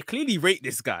 they clearly rate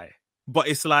this guy, but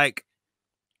it's like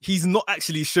he's not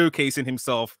actually showcasing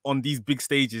himself on these big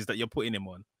stages that you're putting him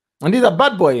on. And he's a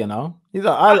bad boy, you know.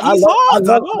 I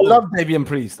love Damian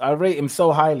Priest. I rate him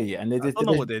so highly. And I don't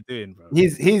know what they're doing, bro.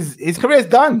 His career's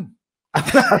done.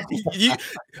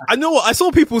 I know what I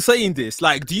saw people saying this.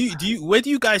 Like, where do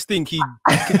you guys think you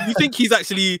think he's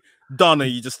actually done, or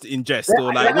you just in jest,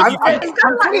 or like? What do you think? It's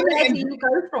kind of like where do you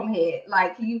go from here?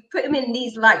 Like, you put him in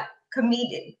these like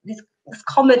this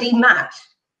comedy match.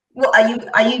 What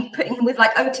are you putting him with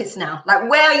like Otis now? Like,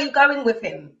 where are you going with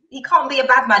him? He can't be a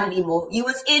bad man anymore. You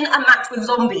was in a match with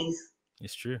zombies.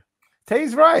 It's true.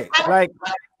 Tay's right. Like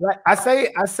I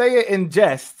say it in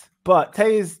jest. But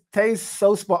Tay's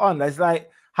so spot on. It's like,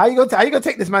 how you gonna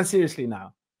take this man seriously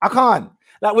now? I can't.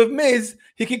 Like with Miz,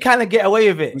 he can kind of get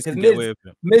away with it because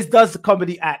Miz does the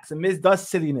comedy acts and Miz does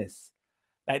silliness.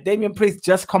 Like Damian Priest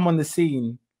just come on the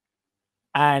scene,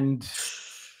 and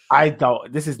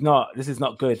this is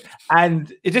not good.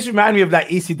 And it just reminded me of like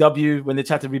ECW when they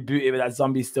tried to reboot it with that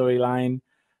zombie storyline.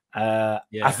 I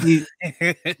see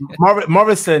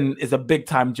Morrison is a big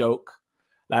time joke.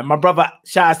 Like my brother,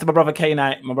 shout out to my brother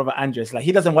K-Night, my brother Andres. Like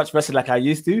he doesn't watch wrestling like I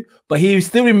used to, but he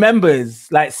still remembers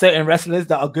like certain wrestlers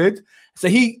that are good. So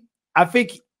I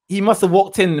think he must have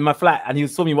walked in my flat and he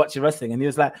saw me watching wrestling and he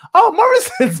was like, "Oh,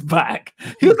 Morrison's back."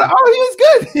 He was like, "Oh, he was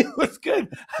good. He was good."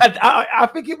 And I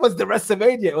think it was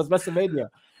WrestleMania. It was WrestleMania,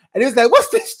 and he was like,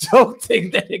 "What's this joke thing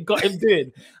that it got him doing?"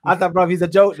 I thought, "Bro, he's a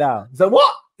joke now." So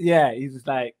what? Yeah, he's just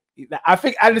like. I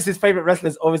think Alice's favorite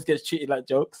wrestlers always gets treated like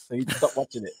jokes, so you just stop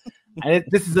watching it. And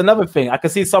this is another thing. I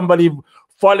can see somebody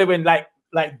following like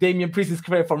Damian Priest's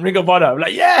career from Ring of Honor.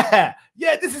 Like, yeah,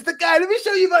 this is the guy. Let me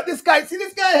show you about this guy. See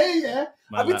this guy here, yeah?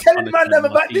 I've been telling man them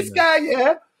about this guy,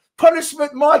 yeah?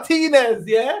 Punishment Martinez,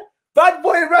 yeah? Bad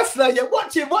boy wrestler, yeah?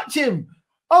 Watch him.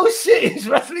 Oh shit, he's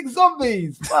wrestling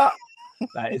zombies. But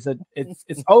like,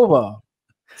 it's over.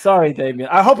 Sorry, Damian.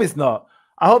 I hope it's not.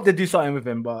 I hope they do something with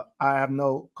him, but I have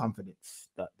no confidence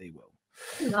that they will.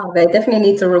 No, they definitely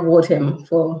need to reward him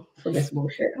for this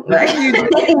bullshit. Like, he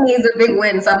needs a big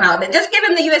win somehow. Just give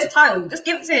him the US title. Just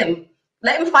give it to him.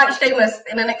 Let him fight Sheamus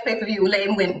in the next pay-per-view. Let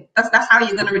him win. That's how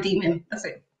you're going to redeem him. That's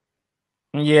it.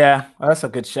 Yeah, that's a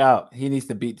good shout. He needs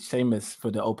to beat Sheamus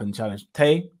for the open challenge.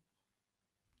 Tay,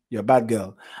 you're a bad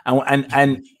girl.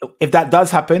 And if that does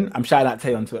happen, I'm shouting out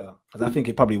Tay on Twitter. Because I think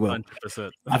it probably will.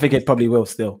 100%. I think it probably will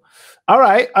still. All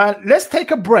right. Let's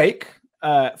take a break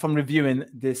from reviewing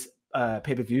this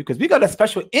pay-per-view because we got a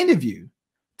special interview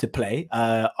to play.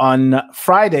 On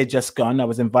Friday just gone, I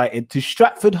was invited to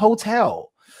Stratford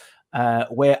Hotel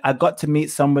where I got to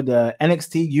meet some of the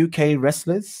NXT UK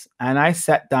wrestlers, and I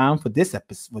sat down for this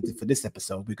episode. For this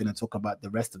episode, we're going to talk about the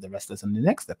rest of the wrestlers in the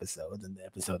next episode, and the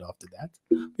episode after that,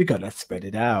 we're going to spread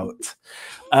it out.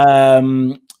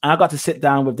 I got to sit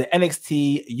down with the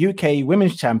NXT UK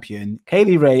Women's Champion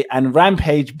Kaylee Ray and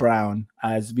Rampage Brown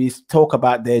as we talk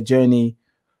about their journey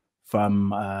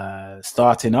from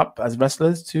starting up as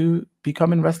wrestlers to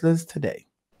becoming wrestlers today.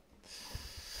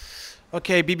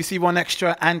 Okay, BBC One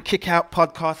Extra and Kick Out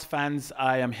podcast fans,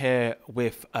 I am here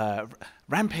with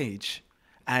Rampage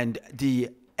and the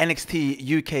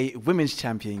NXT UK Women's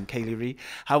Champion, Kaylee Ray.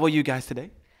 How are you guys today?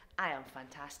 I am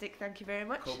fantastic, thank you very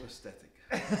much. Copacetic.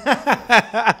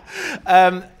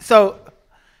 So,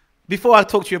 before I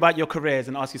talk to you about your careers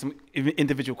and ask you some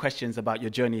individual questions about your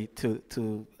journey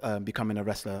to becoming a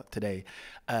wrestler today,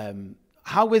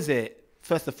 how is it,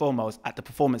 first and foremost, at the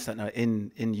Performance Centre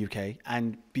in UK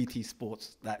and BT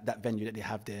Sports, that venue that they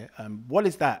have there? What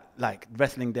is that like,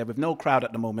 wrestling there with no crowd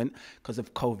at the moment because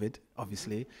of COVID,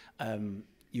 obviously?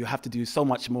 You have to do so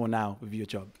much more now with your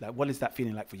job. Like, what is that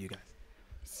feeling like for you guys?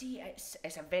 See,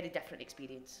 it's a very different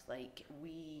experience. Like,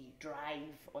 we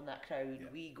drive on that crowd,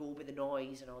 we go with the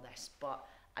noise and all this, but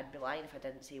I'd be lying if I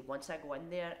didn't say once I go in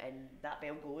there and that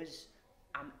bell goes,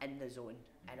 I'm in the zone,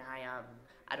 and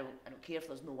I don't care if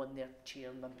there's no one there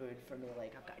cheering and booing for me.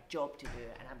 Like, I've got a job to do,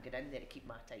 and I'm going in there to keep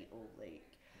my title. Like,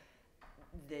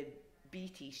 the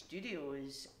BT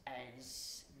Studios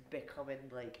is becoming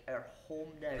like our home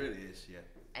now. It really is, yeah.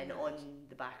 And on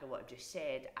the back of what I've just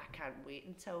said, I can't wait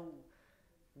until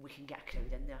we can get a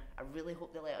crowd in there. I really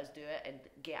hope they let us do it and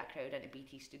get a crowd into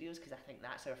BT Studios, because I think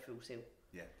that's our full sale.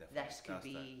 Yeah, definitely. This could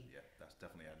be. That's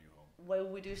definitely our new home. Well,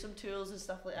 we do some tours and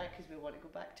stuff like that because we want to go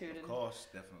back touring. Of course,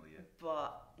 definitely, yeah.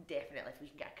 But definitely, if we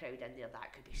can get a crowd in there,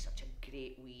 that could be such a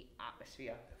great wee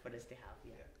atmosphere for us to have.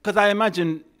 Yeah. Because I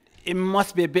imagine it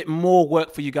must be a bit more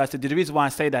work for you guys to do. The reason why I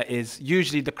say that is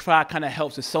usually the crowd kind of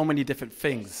helps with so many different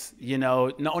things, you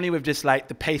know, not only with just like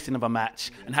the pacing of a match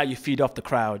and how you feed off the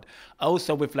crowd,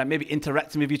 also with like maybe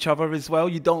interacting with each other as well.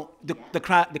 You don't, the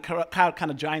crowd kind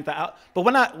of drowns that out. But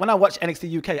when I watch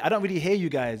NXT UK, I don't really hear you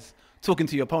guys talking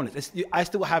to your opponents. I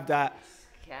still have that.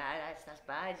 Yeah, that's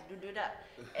bad. Don't do that.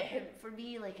 For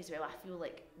me, like, as well, I feel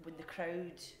like when the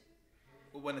crowd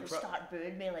start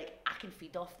booing me, like, I can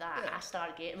feed off that. I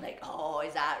start getting like, oh,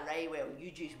 is that right? Well, you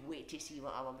just wait to see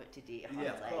what I'm about to do.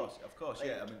 Yeah, of course, like,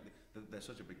 yeah. I mean, they're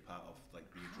such a big part of like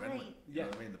the adrenaline. You know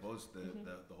what I mean? The buzz,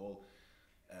 the whole,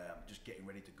 just getting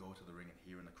ready to go to the ring and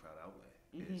hearing the crowd out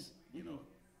there is, you know,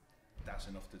 that's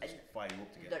enough to just fire you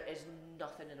up to get. There is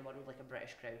nothing in the world like a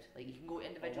British crowd. Like, you can go to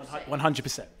individual cities.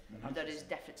 100%. There is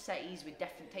different cities with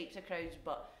different types of crowds,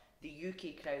 but the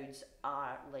UK crowds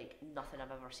are like nothing I've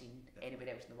ever seen anywhere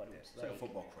else in the world. It's like a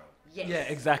football crowd. Yes. Yeah,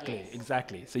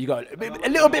 exactly. So you got a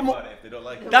little bit more. If they don't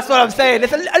like it. That's what I'm saying.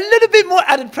 There's a little bit more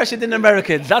added pressure than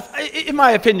Americans. That's in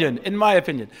my opinion.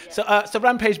 Yeah. So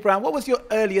Rampage Brown, what was your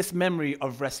earliest memory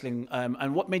of wrestling,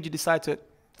 and what made you decide to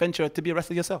venture to be a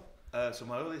wrestler yourself? So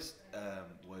my earliest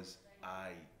was I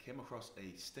came across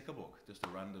a sticker book, just a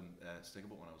random sticker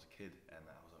book when I was a kid, and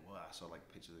I was like, well, I saw like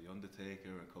pictures of The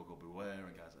Undertaker and Coco Beware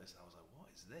and guys like this. I was like, what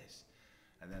is this?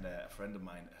 And then a friend of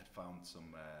mine had found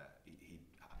some. He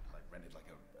like rented like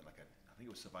a I think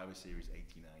it was Survivor Series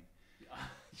 '89.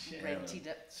 Rented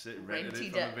it from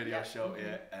a video show,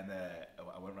 and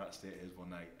I went round to stay at his one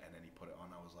night, and then he put it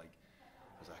on. I was like,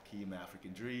 Hakeem, the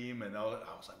African Dream, and I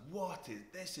was like, what is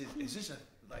this? Is this a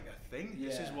thing? Yeah.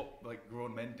 This is what like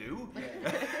grown men do.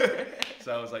 Yeah.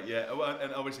 So I was like, yeah,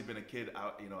 and obviously being a kid,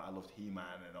 I loved He-Man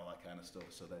and all that kind of stuff.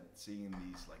 So then seeing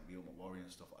these like the Ultimate Warrior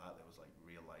and stuff like that, there was like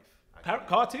real life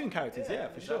cartoon characters, for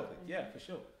exactly. sure. Yeah, for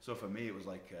sure. So for me, it was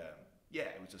like,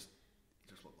 it was just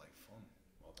looked like fun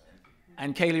more than anything.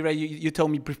 And Kaylee Ray, you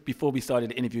told me before we started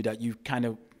the interview that you kind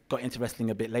of got into wrestling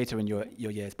a bit later in your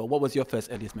years. But what was your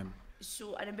first earliest memory?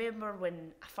 So I remember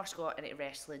when I first got into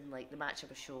wrestling, like the match I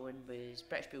was showing was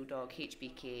British Bulldog,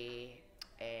 HBK,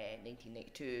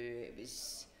 1992.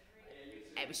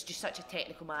 It was just such a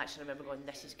technical match, and I remember going,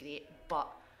 this is great. But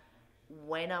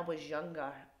when I was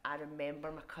younger, I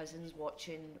remember my cousins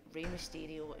watching Rey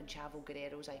Mysterio and Chavo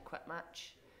Guerrero's I Quit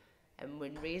match. And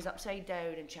when Rey's upside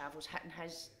down and Chavo's hitting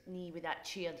his knee with that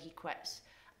chair and he quits,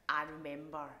 I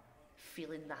remember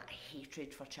feeling that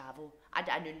hatred for Chavo.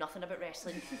 I knew nothing about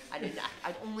wrestling.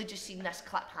 I'd only just seen this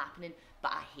clip happening,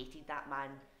 but I hated that man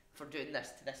for doing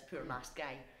this to this poor masked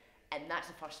guy. And that's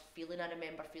the first feeling I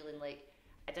remember feeling. Like,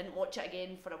 I didn't watch it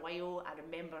again for a while. I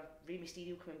remember Rey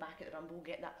Mysterio coming back at the Rumble,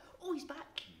 getting that, oh, he's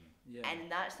back. Yeah. And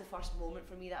that's the first moment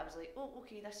for me that I was like, oh,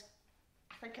 okay, this,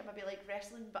 I think I maybe like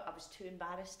wrestling, but I was too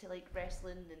embarrassed to like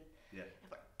wrestling. And Yeah.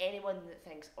 For anyone that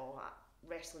thinks, oh,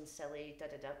 wrestling's silly,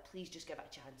 please just give it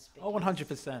a chance. Oh,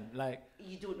 100%. Like,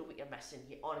 you don't know what you're missing.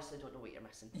 You honestly don't know what you're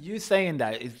missing. You saying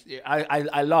that is,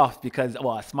 I laughed because,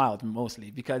 well, I smiled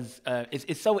mostly because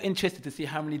it's so interesting to see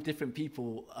how many different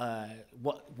people,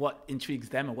 what intrigues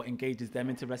them and what engages them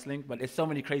into wrestling. But there's so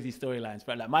many crazy storylines.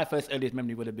 But like my first earliest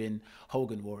memory would have been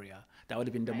Hogan Warrior. That would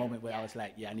have been the moment where I was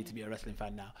like, yeah, I need to be a wrestling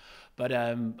fan now. But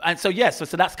and so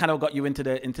so that's kind of got you into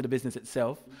the business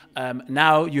itself.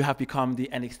 Now you have become the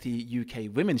NXT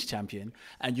UK Women's Champion,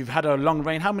 and you've had a long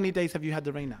reign. How many days have you had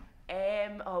the reign now?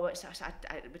 It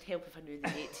would help if I knew the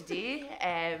date today.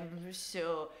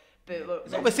 But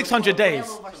it's over 600 days.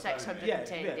 Well over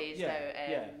 610 days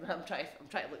now. I'm trying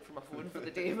to look for my phone for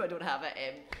the day, but I don't have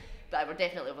it. But we're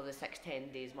definitely over the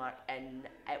 610 days mark, and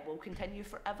it will continue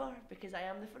forever because I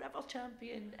am the forever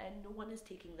champion, and no one is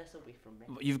taking this away from me.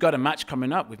 You've got a match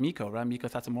coming up with Miko, right? Miko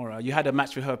Satomura. You had a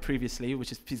match with her previously,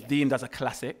 which is deemed as a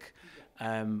classic.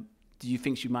 Do you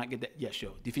think she might get the? Yeah, sure.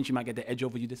 Do you think she might get the edge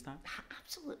over you this time?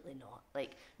 Absolutely not.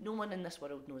 Like, no one in this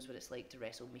world knows what it's like to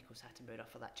wrestle Miko Satomura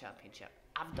for that championship.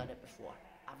 I've done it before.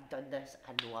 I've done this.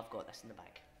 I know I've got this in the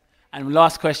bag. And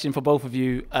last question for both of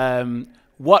you.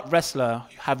 What wrestler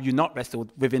have you not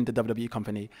wrestled within the WWE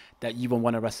company that you would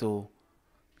want to wrestle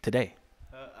today?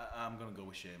 I'm going to go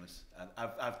with Sheamus.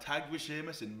 I've tagged with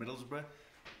Sheamus in Middlesbrough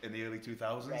in the early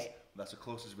 2000s. Right. That's the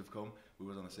closest we've come. We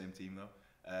were on the same team, though.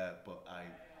 But I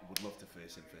would love to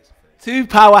face him face to face. Two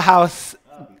powerhouse,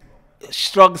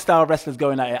 strong style wrestlers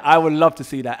going at it. I would love to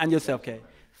see that. And yourself, Kay?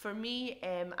 For me,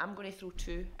 I'm going to throw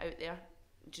two out there.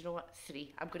 Do you know what?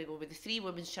 Three. I'm going to go with the three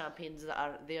women's champions that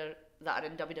are there, that are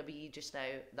in WWE just now,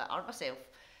 that aren't myself.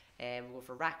 We'll go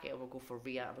for Racket, we'll go for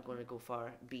Rhea, and we're going to go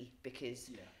for B, because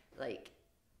like,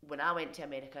 when I went to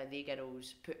America, they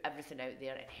girls put everything out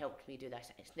there and helped me do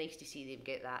this. It's nice to see them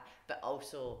get that, but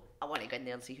also I want to go in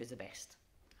there and see who's the best.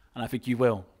 And I think you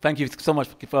will. Thank you so much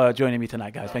for joining me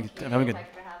tonight, guys. Thank you. Have a good.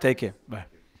 Take care. Bye.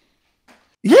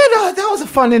 Yeah, that was a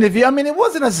fun interview. I mean, it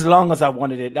wasn't as long as I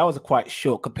wanted it. That was quite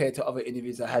short compared to other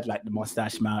interviews I had, like the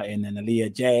Mustache Mountain and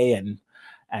Aaliyah J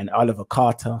and Oliver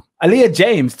Carter. Aaliyah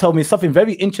James told me something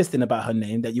very interesting about her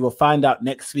name that you will find out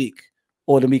next week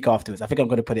or the week afterwards. I think I'm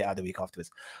going to put it out the week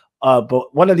afterwards.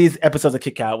 But one of these episodes of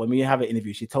Kick Out, when we have an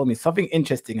interview, she told me something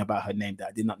interesting about her name that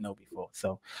I did not know before.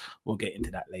 So we'll get into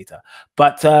that later.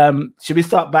 But should we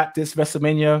start back this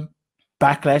WrestleMania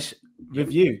Backlash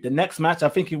review? The next match, I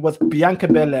think it was Bianca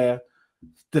Belair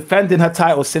defending her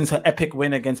title since her epic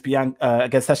win against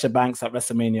Sasha Banks at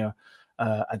WrestleMania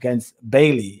against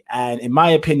Bayley. And in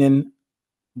my opinion,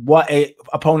 what a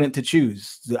opponent to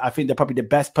choose. I think they're probably the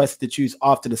best person to choose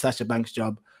after the Sasha Banks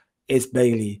job is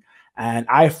Bayley. And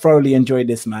I thoroughly enjoyed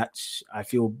this match. I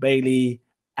feel Bayley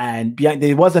and Bianca,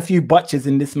 there was a few botches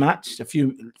in this match, a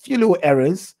few little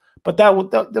errors, but they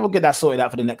will get that sorted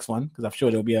out for the next one, because I'm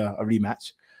sure there'll be a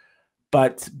rematch.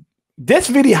 But this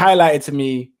really highlighted to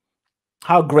me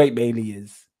how great Bayley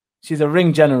is. She's a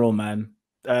ring general, man.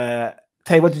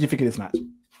 Tay, what did you think of this match?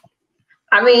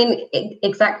 I mean,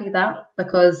 exactly that,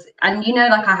 because, and you know,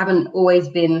 like I haven't always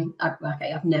been,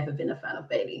 okay, I've never been a fan of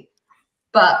Bayley.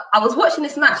 But I was watching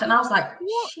this match and I was like,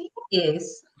 she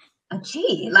is a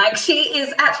G. Like, she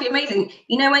is actually amazing.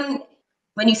 You know,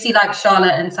 when you see like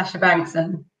Charlotte and Sasha Banks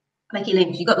and Becky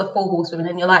Lynch, you got the four horsewomen,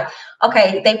 and you're like,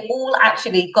 okay, they've all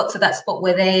actually got to that spot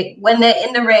where when they're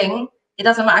in the ring, it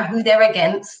doesn't matter who they're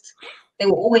against, they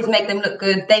will always make them look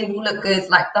good. They will look good.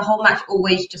 Like, the whole match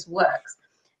always just works.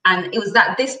 And it was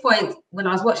at this point when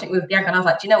I was watching it with Bianca, and I was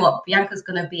like, do you know what? Bianca's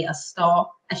going to be a star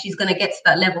and she's going to get to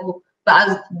that level. But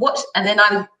I watched, and then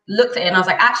I looked at it and I was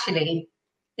like, actually,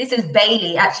 this is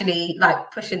Bayley actually like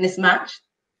pushing this match.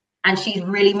 And she's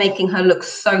really making her look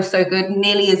so good,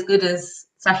 nearly as good as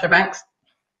Sasha Banks.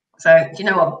 So, do you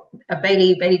know what?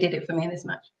 Bayley did it for me in this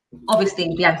match.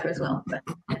 Obviously, Bianca as well. But,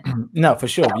 yeah. No, for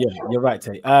sure. Yeah, you're right,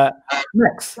 Tay.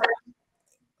 Next,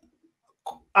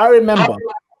 I remember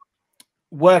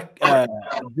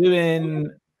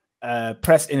doing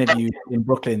press interview in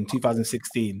Brooklyn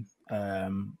 2016.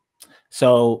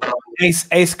 So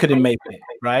Ace couldn't make it,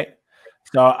 right?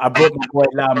 So I brought my boy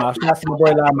Loudmouth. Shout out to my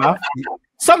boy Loudmouth.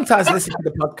 Sometimes listen to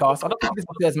the podcast. I don't think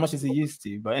listen to as much as he used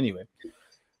to, but anyway,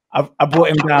 I brought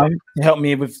him down to help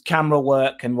me with camera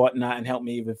work and whatnot, and help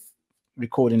me with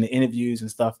recording the interviews and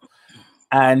stuff.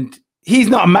 And he's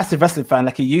not a massive wrestling fan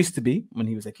like he used to be when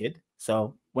he was a kid.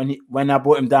 So when I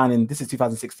brought him down, and this is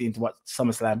 2016 to watch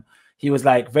SummerSlam, he was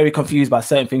like very confused by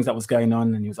certain things that was going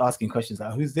on, and he was asking questions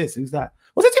like, "Who's this? Who's that?"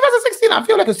 Was it 2016? I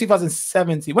feel like it was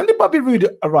 2017. When did Bobby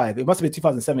Roode arrive? It must have been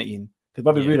 2017, because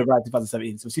Bobby Roode arrived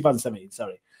 2017. So it was 2017.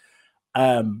 Sorry.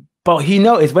 But he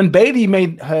noticed when Bayley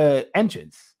made her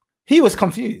entrance, he was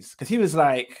confused because he was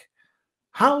like,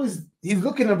 he's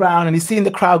looking around and he's seeing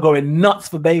the crowd going nuts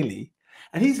for Bailey.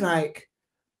 And he's like,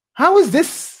 how is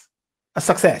this a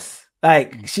success?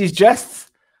 Like, she's dressed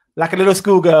like a little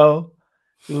schoolgirl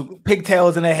with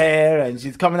pigtails in her hair, and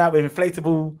she's coming out with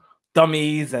inflatable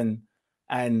dummies and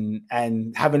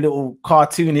have a little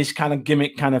cartoonish kind of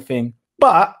gimmick kind of thing.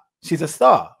 But she's a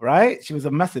star, right? She was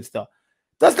a massive star.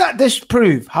 Does that dish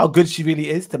prove how good she really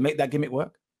is to make that gimmick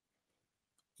work?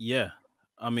 Yeah.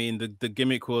 I mean, the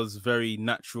gimmick was very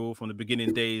natural from the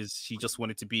beginning days. She just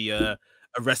wanted to be a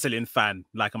wrestling fan,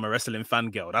 like I'm a wrestling fan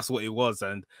girl. That's what it was.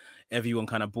 And everyone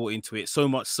kind of bought into it, so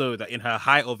much so that in her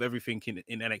height of everything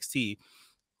in NXT,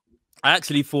 I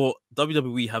actually thought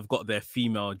WWE have got their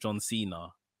female John Cena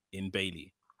in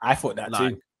Bailey. I thought that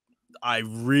too. I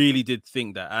really did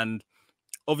think that. And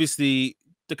obviously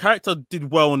the character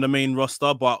did well on the main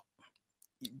roster, but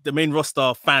the main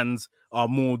roster fans are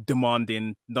more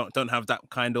demanding, don't have that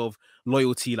kind of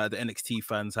loyalty like the NXT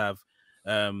fans have.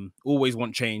 Always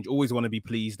want change, always want to be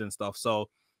pleased and stuff. So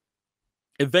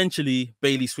eventually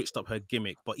Bailey switched up her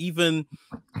gimmick, but even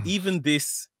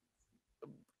this,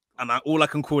 and all I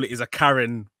can call it is a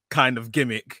Karen kind of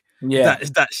gimmick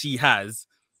that she has,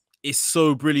 is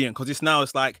so brilliant, because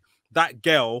it's like that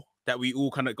girl that we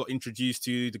all kind of got introduced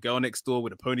to, the girl next door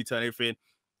with a ponytail and everything.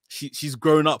 She's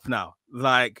grown up now,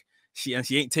 like she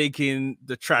ain't taking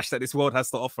the trash that this world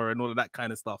has to offer and all of that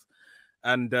kind of stuff.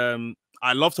 And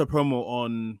I loved her promo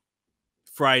on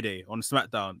Friday on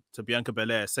SmackDown to Bianca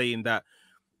Belair, saying that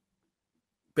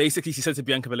basically she said to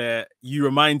Bianca Belair, "You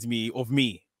remind me of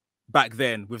me back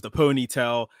then with the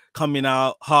ponytail, coming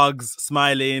out, hugs,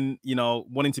 smiling,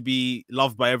 wanting to be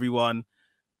loved by everyone,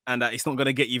 and that it's not going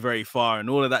to get you very far," and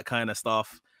all of that kind of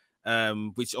stuff,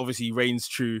 which obviously reigns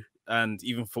true. And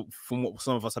even from what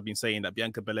some of us have been saying, that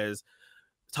Bianca Belair's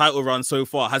title run so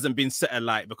far hasn't been set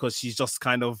alight because she's just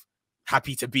kind of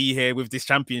happy to be here with this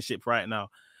championship right now.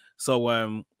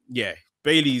 So yeah,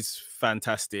 Bailey's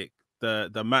fantastic.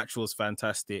 The match was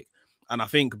fantastic, and I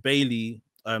think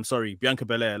Bianca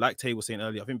Belair, like Tay was saying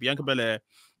earlier, I think Bianca Belair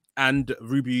and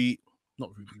Rhea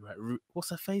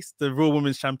Ripley, the Raw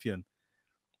Women's Champion,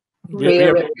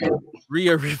 Rhea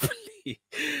Ripley.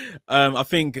 I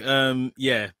think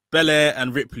Belair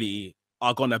and Ripley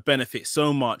are gonna benefit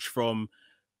so much from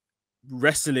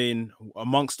wrestling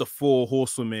amongst the four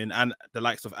horsewomen and the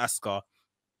likes of Asuka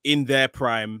in their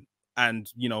prime,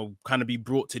 and kind of be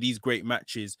brought to these great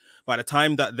matches by the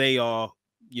time that they are,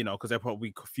 because they're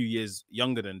probably a few years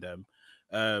younger than them.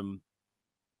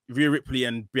 Rhea Ripley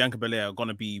and Bianca Belair are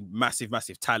gonna be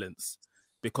massive talents,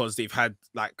 because they've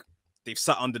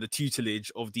sat under the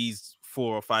tutelage of these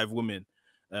 4 or 5 women,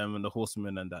 and the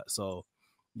horsewomen and that. So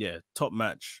yeah, top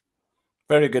match.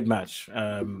 Very good match.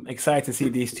 Excited to see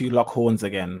these two lock horns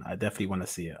again. I definitely want to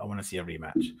see it. I want to see a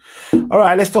rematch. All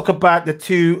right, let's talk about the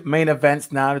 2 main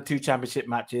events now, the 2 championship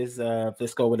matches.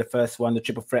 Let's go with the first one, the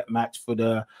triple threat match for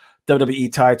the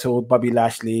WWE title, Bobby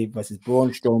Lashley versus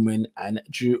Braun Strowman and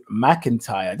Drew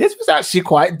McIntyre. This was actually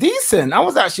quite decent. I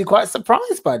was actually quite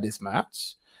surprised by this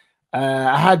match.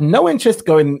 I had no interest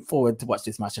going forward to watch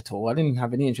this match at all. I didn't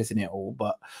have any interest in it at all,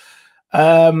 but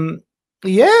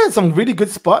yeah, some really good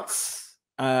spots.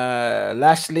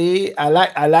 Lashley, I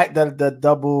like the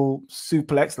double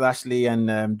suplex Lashley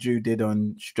and Drew did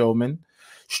on Strowman.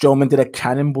 Strowman did a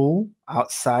cannonball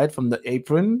outside from the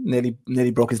apron,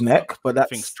 nearly broke his neck. But I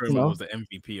think Strowman was the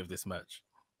MVP of this match.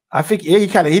 I think he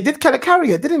did kind of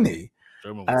carry it, didn't he?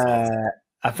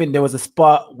 I think there was a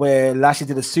spot where Lashley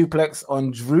did a suplex on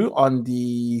Drew on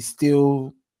the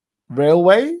steel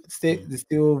railway, the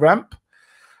steel ramp.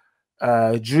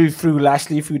 Drew threw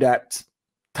Lashley through that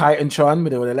Titantron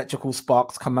where the electrical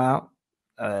sparks come out.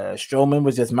 Strowman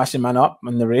was just mashing man up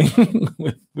in the ring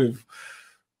with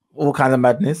all kind of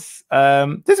madness.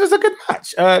 This was a good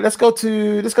match. Let's go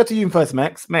to you first,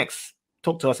 Max. Max,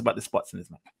 talk to us about the spots in this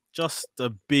match. Just a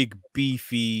big,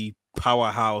 beefy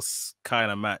powerhouse kind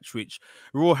of match, which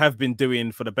Raw have been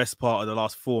doing for the best part of the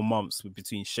last 4 months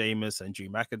between Sheamus and Drew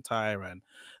McIntyre and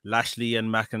Lashley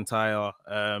and McIntyre.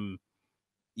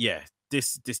 Yeah,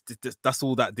 this that's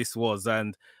all that this was,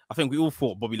 and I think we all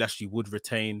thought Bobby Lashley would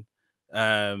retain.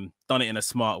 Done it in a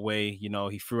smart way, he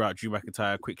threw out Drew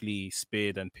McIntyre, quickly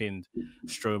speared and pinned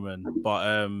Strowman,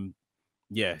 but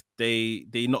yeah, they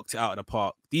knocked it out of the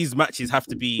park. These matches have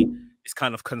to be this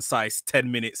kind of concise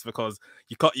 10 minutes, because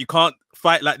you can't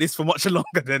fight like this for much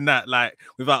longer than that, like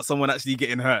without someone actually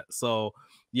getting hurt. So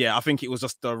yeah, I think it was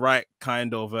just the right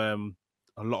kind of a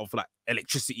lot of like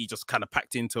electricity just kind of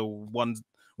packed into one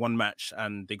match,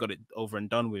 and they got it over and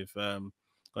done with.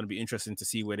 Going to be interesting to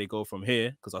see where they go from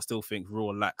here, because I still think Raw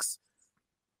lacks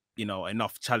you know,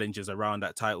 enough challenges around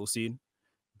that title scene.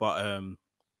 But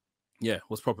yeah,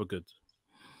 was proper good.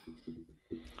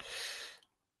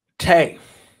 Tay,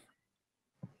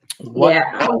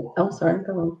 Yeah. Oh, sorry.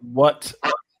 Go on. What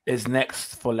is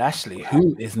next for Lashley?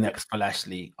 Who is next for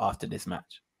Lashley after this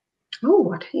match?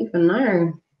 Oh, I don't even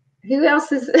know. Who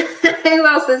else is who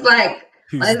else is like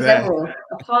Who's on his there? level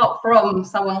apart from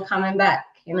someone coming back,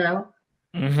 you know?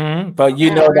 But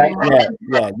you know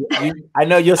that, I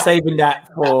know you're saving that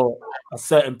for a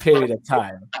certain period of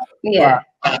time. Yeah.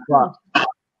 But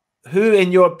who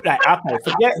in your okay,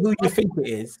 forget who you think it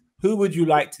is. Who would you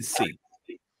like to see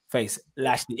face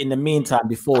Lashley in the meantime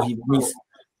before he meets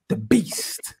the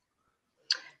beast?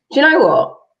 Do you know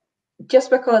what? Just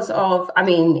because of, I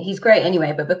mean, he's great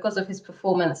anyway, but because of his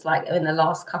performance, like in the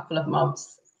last couple of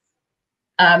months,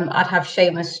 I'd have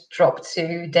Sheamus drop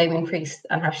to Damien Priest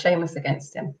and have Sheamus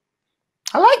against him.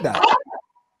 I like that.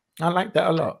 I like that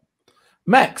a lot.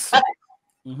 Max,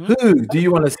 who do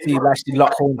you want to see Lashley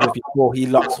lock horns with before he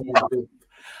locks horns with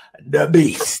the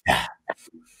beast?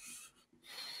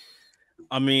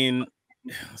 I mean,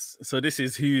 so this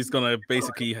is who's gonna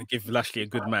basically give Lashley a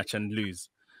good match and lose.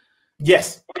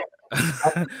 Yes.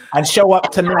 And show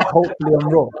up tonight, hopefully on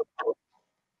Raw.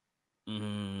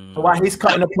 So while he's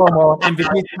cutting a promo,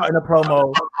 MVP's cutting a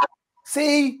promo.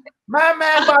 See, my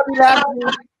man Bobby Lashley,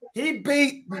 he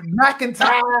beat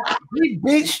McIntyre, he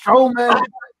beat Strowman.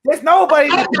 There's nobody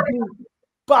that can beat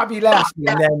Bobby Lashley.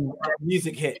 And then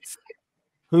music hits.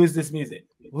 Who's this music?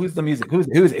 Who's the music?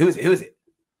 Who's it?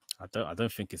 I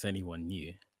don't think it's anyone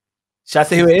new. Shall I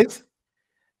say who it is?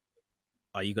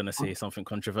 Are you gonna say something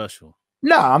controversial?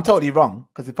 No, I'm totally wrong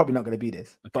because it's probably not going to be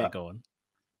this. Okay, go on.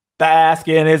 Bask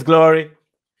in his glory.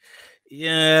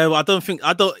 Yeah, well,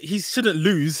 he shouldn't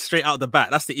lose straight out the bat.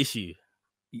 That's the issue.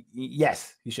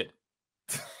 Yes, he should.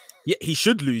 Yeah, he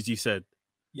should lose, you said.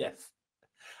 Yes.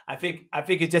 I think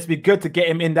it'd just be good to get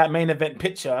him in that main event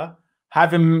picture,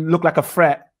 have him look like a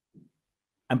threat,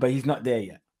 but he's not there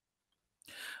yet.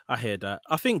 I hear that.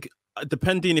 I think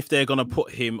depending if they're gonna put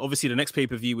him, obviously the next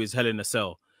pay-per-view is Hell in a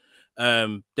Cell.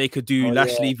 They could do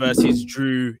Lashley versus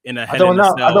Drew in a Hell in a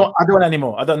Cell. I don't want it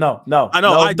anymore. I don't know. No. I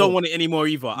know. I don't want it anymore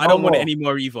either. I don't want it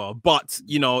anymore either. But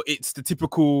you know, it's the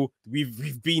typical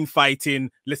we've been fighting.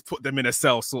 Let's put them in a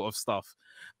cell sort of stuff.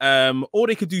 Or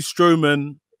they could do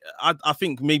Strowman. I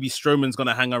think maybe Strowman's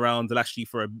gonna hang around Lashley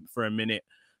for a minute.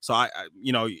 So I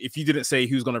you know, if you didn't say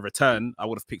who's gonna return, I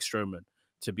would have picked Strowman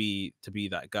to be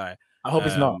that guy. I hope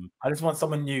it's not. I just want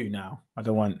someone new now. I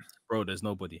don't want. Bro, there's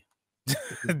nobody.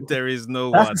 There is no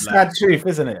That's one. the sad truth,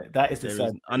 isn't it? That is the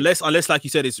sad. Unless, like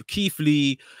you said, it's Keith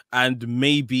Lee and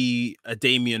maybe a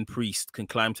Damian Priest can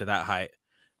climb to that height.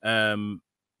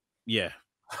 Yeah,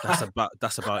 that's about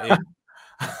it.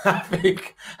 I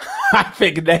think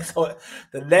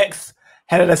the next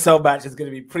Hell in a Cell match is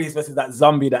going to be Priest versus that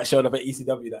zombie that showed up at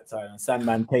ECW that time, and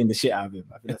Sandman caned the shit out of him.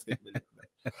 I think that's going to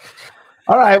be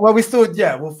all right. Well,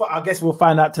 I guess we'll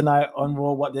find out tonight on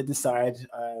Raw what they decide.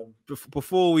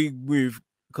 Before we move,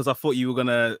 because I thought you were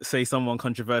gonna say someone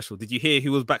controversial. Did you hear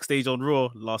who was backstage on Raw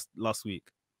last week?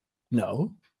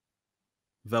 No.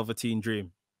 Velveteen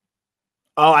Dream.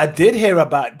 Oh, I did hear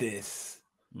about this.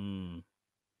 Oh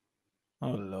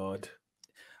Lord.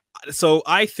 So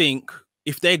I think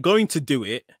if they're going to do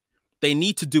it, they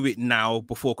need to do it now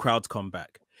before crowds come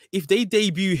back. If they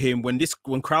debut him when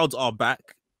crowds are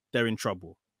back, they're in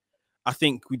trouble. I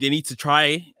think they need to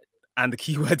try, and the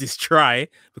key word is try,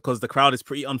 because the crowd is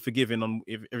pretty unforgiving on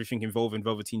everything involving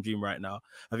Velveteen Dream right now.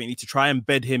 I think they need to try and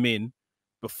bed him in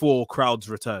before crowds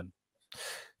return.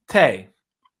 Tay,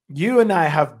 you and I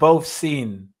have both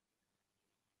seen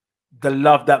the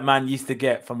love that man used to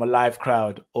get from a live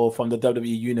crowd or from the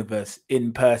WWE universe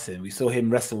in person. We saw him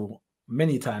wrestle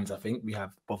many times, I think.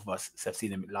 Both of us have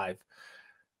seen him live.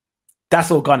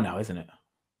 That's all gone now, isn't it?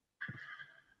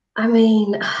 I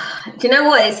mean, do you know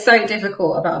what is so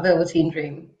difficult about Velveteen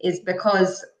Dream is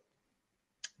because,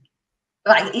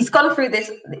 like, he's gone through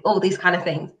all these kind of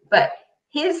things, but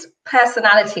his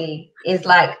personality is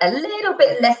like a little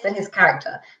bit less than his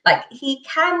character. Like, he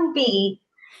can be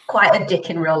quite a dick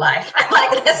in real life.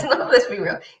 Like, let's be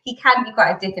real. He can be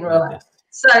quite a dick in real life.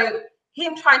 So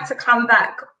him trying to come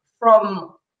back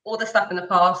from all the stuff in the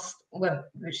past, whether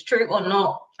it's true or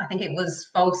not, I think it was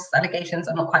false allegations.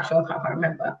 I'm not quite sure. I can't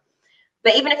remember.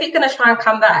 But even if he's going to try and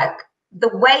come back, the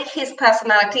way his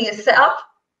personality is set up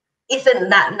isn't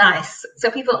that nice. So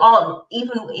people aren't,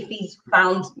 even if he's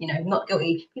found, not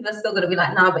guilty, people are still going to be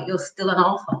like, no, but you're still an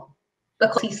arsehole.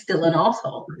 Because he's still an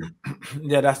arsehole.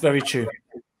 Yeah, that's very true.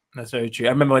 That's very true. I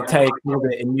remember when Tay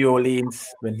ignored it in New Orleans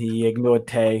when he ignored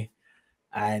Tay.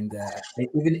 And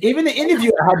even the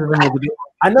interview I had with him was a bit,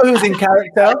 I know he was in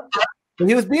character, but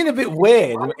he was being a bit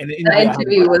weird in the interview. That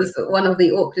interview was one of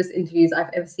the awkwardest interviews I've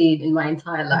ever seen in my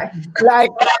entire life. Like,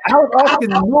 I was asking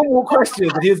normal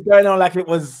questions, and he was going on like it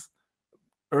was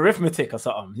arithmetic or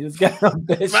something. He was going on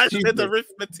this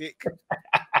arithmetic.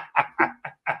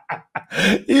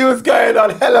 He was going on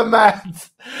hella mad.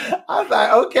 I was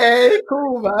like, okay,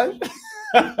 cool, man.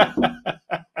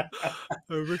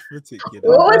 Arithmetic. You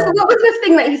know? What was the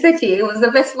thing that he said to you? It was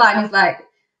the best line. He's like,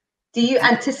 "Do you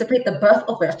anticipate the birth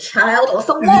of a child or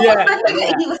something?" Yeah,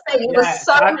 He was saying it was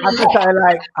so.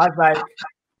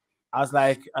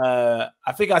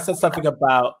 I think I said something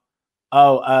about,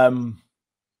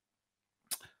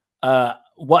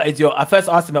 what is your? I first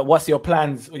asked him about what's your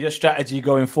plans or your strategy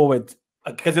going forward,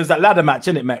 because it was that ladder match,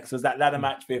 isn't it, Max? It was that ladder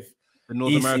match with the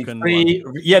North American one.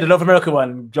 Yeah, the North American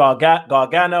one,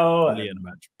 Gargano.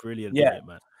 Brilliant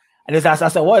match. And I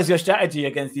said, what is your strategy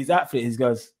against these athletes? He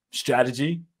goes,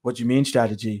 strategy? What do you mean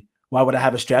strategy? Why would I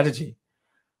have a strategy?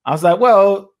 I was like,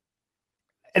 well,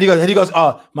 and he goes,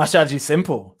 oh, my strategy is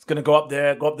simple. It's gonna go up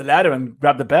the ladder and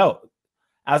grab the belt.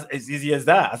 As easy as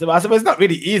that. I said, well, it's not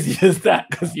really easy as that,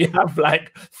 because you have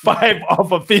like 5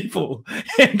 other people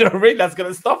in the ring that's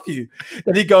gonna stop you.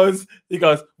 Then he goes,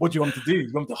 what do you want to do?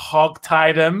 You want to hog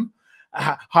tie them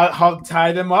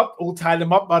up, all tie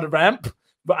them up by the ramp,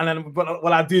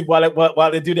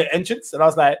 while they do their entrance. And I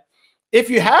was like, if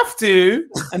you have to.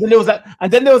 And then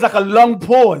there was like a long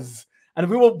pause, and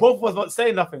we were both was not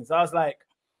saying nothing. So I was like,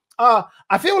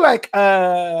 I feel like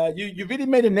you really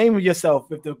made a name of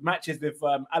yourself with the matches with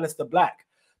Aleister Black.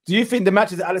 Do you think the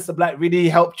matches with Aleister Black really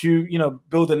helped you,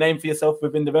 build a name for yourself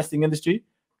within the wrestling industry?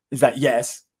 He's like,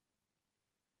 yes.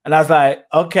 And I was like,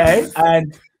 okay.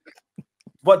 And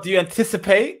what do you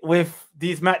anticipate with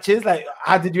these matches? Like,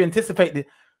 how did you anticipate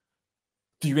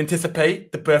do you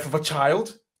anticipate the birth of a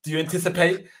child? Do you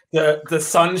anticipate the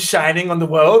sun shining on the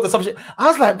world or something? I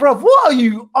was like, bro, what are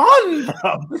you on,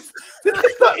 bro? This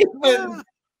is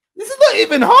not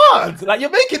even hard. Like, you're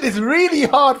making this really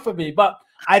hard for me. But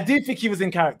I do think he was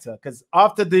in character, because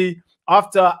after they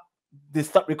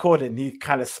stopped recording, he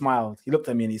kind of smiled. He looked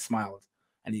at me and he smiled,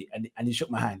 and he shook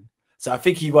my hand. So I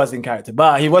think he was in character,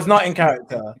 but he was not in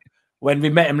character when we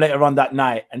met him later on that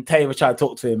night. And Tay was trying to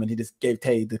talk to him, and he just gave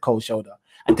Tay the cold shoulder.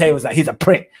 And Tay was like, he's a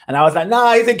prick. And I was like,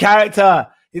 no, he's a character.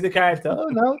 He's a character.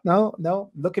 Oh,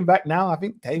 no. Looking back now, I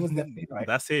think Tay was definitely right.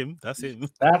 That's him. That's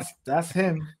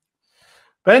him.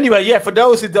 But anyway, yeah, for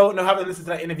those who don't know, haven't listened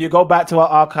to that interview, go back to our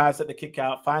archives at the Kick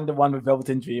Out. Find the one with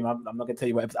Velveteen Dream. I'm not going to tell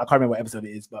you what episode. I can't remember what episode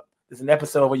it is, but there's an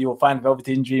episode where you will find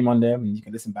Velveteen Dream on there, and you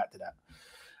can listen back to that.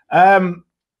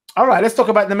 All right, let's talk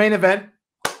about the main event.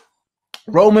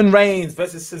 Roman Reigns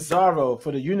versus Cesaro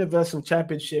for the Universal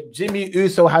Championship. Jimmy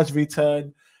Uso has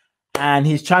returned, and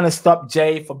he's trying to stop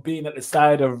Jay from being at the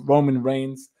side of Roman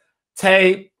Reigns.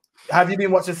 Tay, have you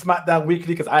been watching SmackDown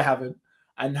weekly? Because I haven't.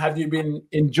 And have you been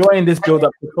enjoying this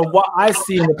build-up? From what I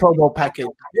see in the promo package,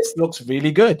 this looks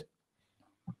really good.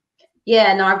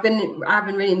 Yeah, no, I've been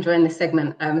really enjoying this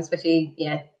segment, especially,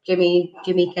 Jimmy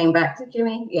came back. So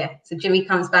Jimmy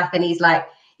comes back, and he's like,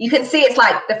 you can see it's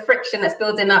like the friction that's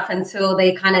building up until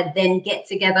they kind of then get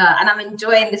together. And I'm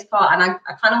enjoying this part, and I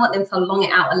kind of want them to long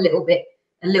it out a little bit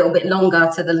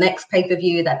longer to the next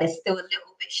pay-per-view, that they're still a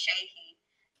little bit shaky.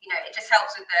 It just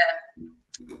helps with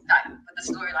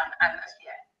the storyline. And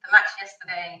the match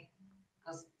yesterday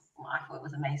was, I thought it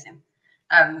was amazing.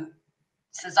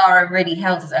 Cesaro really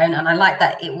held his own, and I like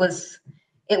that it was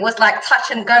like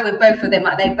touch and go with both of them.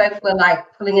 Like, they both were like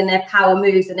pulling in their power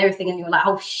moves and everything, and you were like,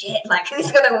 oh shit, like,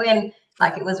 who's gonna win?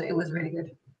 Like, it was really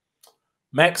good.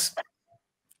 Max?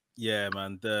 Yeah,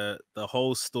 man, the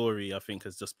whole story I think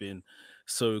has just been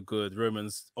so good.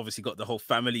 Roman's obviously got the whole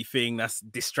family thing that's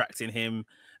distracting him.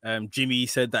 Jimmy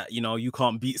said that, you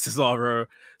can't beat Cesaro,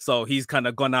 so he's kind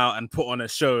of gone out and put on a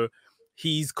show.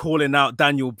 He's calling out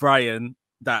Daniel Bryan,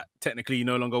 that technically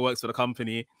no longer works for the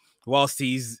company, whilst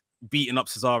he's beating up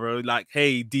Cesaro, like,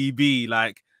 hey, DB,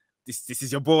 like, this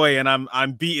is your boy, and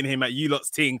I'm beating him at you lot's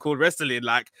thing called wrestling.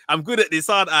 Like, I'm good at this,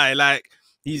 aren't I? Like,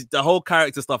 the whole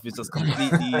character stuff is just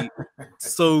completely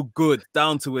so good,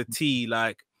 down to a T.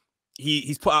 Like,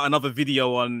 he's put out another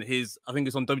video on his, I think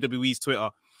it's on WWE's Twitter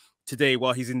today,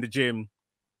 while he's in the gym,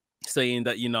 saying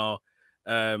that,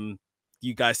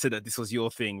 you guys said that this was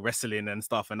your thing, wrestling and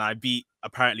stuff, and I beat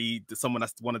apparently someone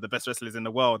that's one of the best wrestlers in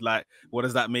the world. Like, what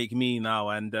does that make me now?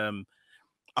 And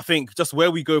I think just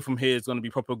where we go from here is going to be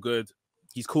proper good.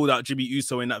 He's called out Jimmy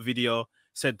Uso in that video,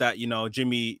 said that,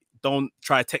 Jimmy, don't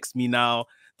try to text me now.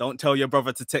 Don't tell your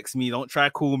brother to text me. Don't try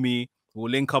to call me. We'll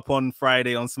link up on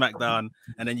Friday on SmackDown,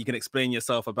 and then you can explain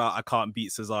yourself about I can't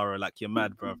beat Cesaro like you're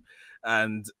mad, bro.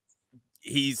 And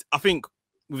I think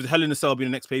with Hell in a Cell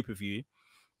being the next pay-per-view,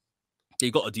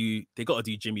 they gotta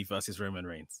do Jimmy versus Roman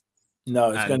Reigns.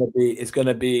 No, it's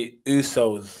gonna be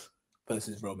Usos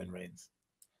versus Roman Reigns.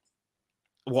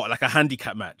 What, like a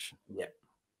handicap match? Yeah.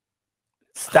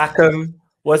 Stack 'em.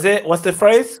 What's the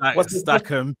phrase?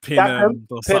 Stack 'em, pin 'em,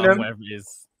 or something, whatever it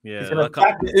is. Yeah. He's gonna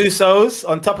stack the Usos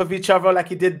on top of each other like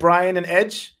he did Bryan and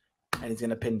Edge, and he's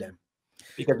gonna pin them.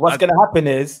 Because what's gonna happen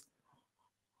is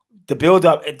the build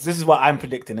up. This is what I'm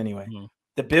predicting anyway.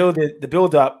 The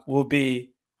build up will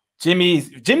be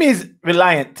Jimmy's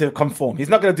reliant to conform. He's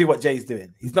not gonna do what Jay's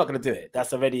doing. He's not gonna do it.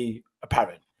 That's already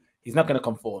apparent. He's not gonna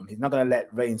conform. He's not gonna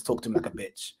let Reigns talk to him like a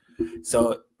bitch.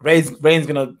 So Reigns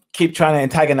gonna keep trying to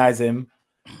antagonize him,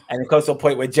 and it comes to a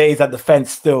point where Jay's at the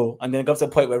fence still, and then it comes to a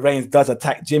point where Reigns does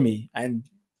attack Jimmy, and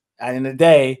in the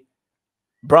day,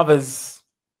 brothers,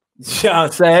 you know what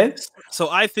I'm saying? So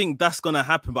I think that's gonna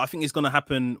happen, but I think it's gonna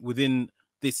happen within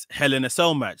this Hell in a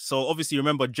Cell match. So obviously,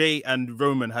 remember Jay and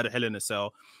Roman had a Hell in a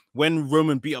Cell. When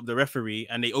Roman beat up the referee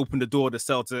and they opened the door of the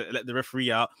cell to let the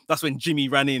referee out, that's when Jimmy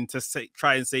ran in to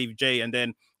try and save Jay, and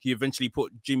then he eventually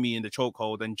put Jimmy in the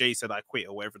chokehold, and Jay said, "I quit,"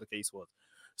 or whatever the case was.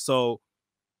 So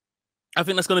I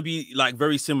think that's going to be like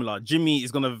very similar. Jimmy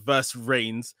is going to verse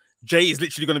Reigns. Jay is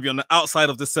literally going to be on the outside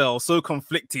of the cell, so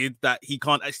conflicted that he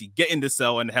can't actually get in the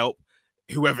cell and help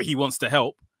whoever he wants to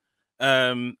help.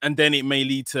 And then it may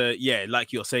lead to, yeah,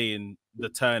 like you're saying, the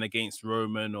turn against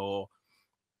Roman, or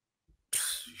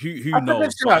who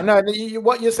knows? No,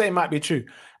 what you're saying might be true.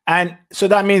 And so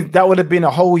that means that would have been a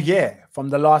whole year from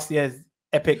the last year's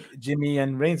epic Jimmy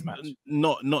and Reigns match.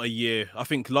 Not a year. I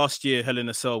think last year Hell in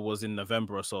a Cell was in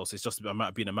November or so. So it's just might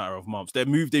have been a matter of months. They've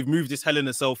moved this Hell in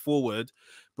a Cell forward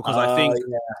because I think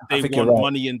they want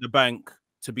Money in the Bank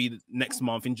to be next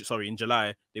month. In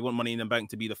July, they want Money in the Bank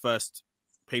to be the first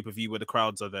pay-per-view where the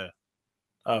crowds are there.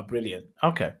 Oh, brilliant.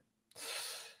 Okay.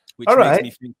 Which makes me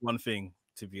think one thing,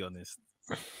 to be honest.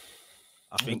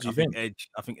 I think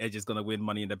Edge is gonna win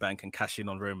Money in the Bank and cash in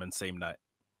on Roman same night.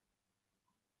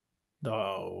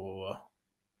 No,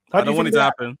 I don't want it to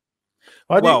happen.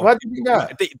 Why do you think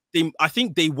that? I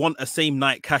think they want a same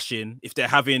night cash in if they're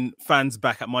having fans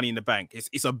back at Money in the Bank.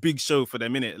 It's a big show for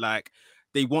them, innit? Like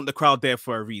they want the crowd there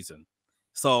for a reason.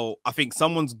 So I think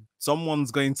someone's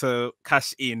going to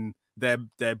cash in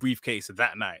their briefcase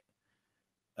that night.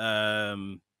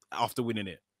 After winning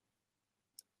it.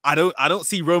 I don't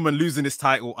see Roman losing this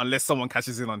title unless someone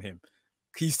cashes in on him.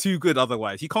 He's too good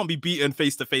otherwise. He can't be beaten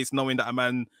face to face knowing that a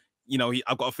man,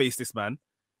 I've got to face this man.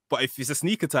 But if it's a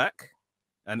sneak attack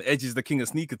and Edge is the king of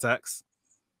sneak attacks,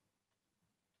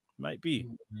 might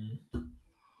be.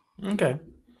 Okay.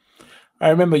 I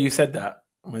remember you said that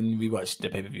when we watched the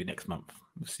pay-per-view next month.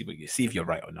 We'll see if you're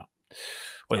right or not.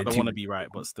 I don't want to be right,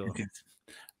 but still.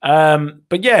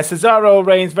 But yeah, Cesaro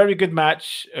Reigns, very good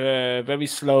match, very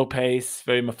slow pace,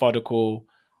 very methodical,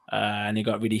 and he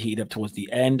got really heated up towards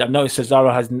the end. I've noticed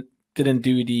Cesaro didn't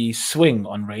do the swing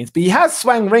on Reigns, but he has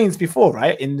swung Reigns before,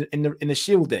 right? In the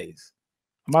Shield days,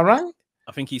 am I right?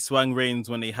 I think he swung Reigns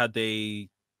when they had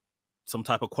some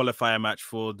type of qualifier match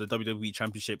for the WWE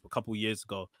Championship a couple years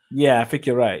ago. Yeah, I think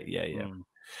you're right. Yeah.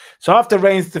 So after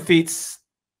Reigns defeats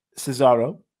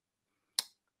Cesaro,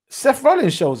 Seth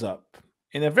Rollins shows up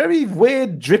in a very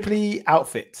weird, dripply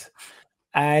outfit,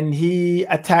 and he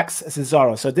attacks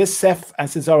Cesaro. So this Seth and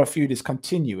Cesaro feud is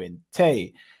continuing.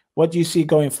 Tay, what do you see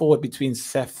going forward between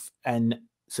Seth and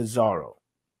Cesaro?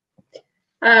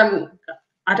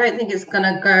 I don't think it's going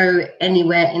to go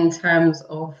anywhere in terms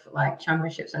of like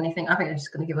championships or anything. I think they're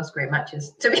just going to give us great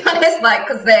matches, to be honest, like,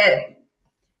 because they're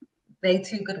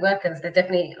two good workers. They're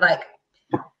definitely like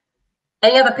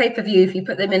any other pay-per-view. If you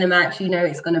put them in a match,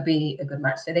 it's going to be a good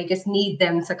match. So they just need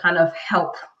them to kind of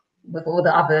help with all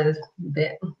the other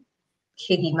bit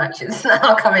kiddie matches that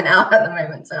are coming out at the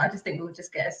moment. So I just think we'll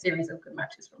just get a series of good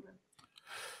matches from them.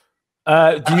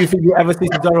 Do you think you'll ever see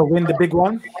Cesaro win the big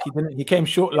one? He came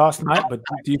short last night, but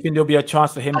do you think there'll be a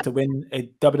chance for him to win a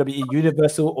WWE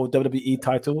Universal or WWE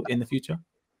title in the future?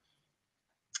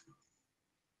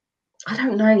 I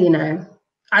don't know,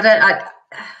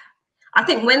 I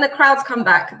think when the crowds come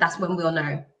back, that's when we'll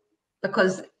know,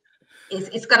 because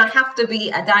it's going to have to be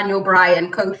a Daniel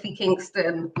Bryan, Kofi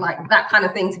Kingston, like that kind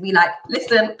of thing, to be like,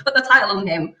 listen, put the title on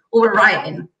him, or we're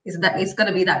rioting. It's going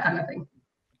to be that kind of thing.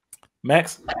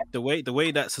 Max, the way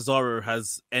that Cesaro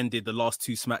has ended the last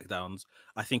two SmackDowns,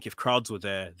 I think if crowds were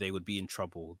there, they would be in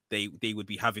trouble. They would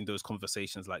be having those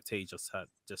conversations like Tay just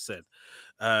said.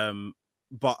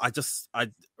 But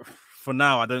for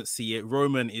now, I don't see it.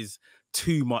 Roman is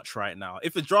too much right now.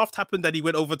 If a draft happened that he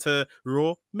went over to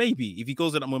Raw, maybe. If he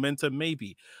goes in that momentum,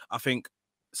 maybe. I think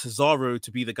Cesaro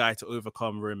to be the guy to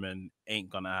overcome Roman ain't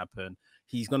gonna happen.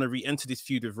 He's gonna re-enter this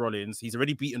feud with Rollins. He's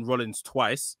already beaten Rollins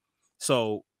twice,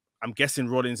 so I'm guessing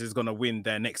Rollins is gonna win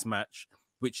their next match,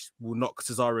 which will knock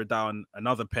Cesaro down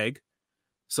another peg.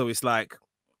 So it's like,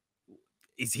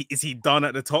 is he done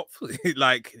at the top?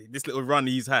 Like this little run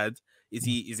he's had,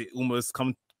 is it almost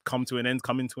coming to an end?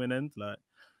 Like,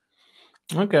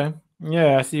 okay,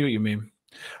 yeah, I see what you mean.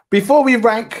 Before we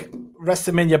rank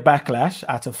WrestleMania Backlash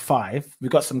out of 5, we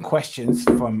got some questions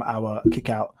from our Kick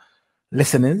Out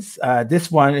listeners.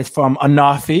 This one is from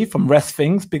Anafi from Rest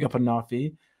Things. Big up Anafi.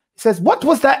 He says, "What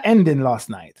was that ending last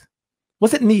night?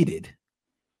 Was it needed?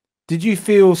 Did you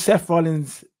feel Seth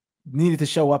Rollins needed to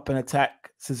show up and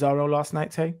attack Cesaro last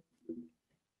night, Tay?"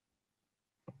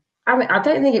 I mean, I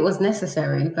don't think it was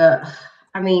necessary, but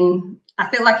I mean, I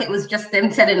feel like it was just them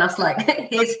telling us, like,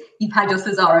 "Here's, you've had your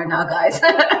Cesaro now, guys.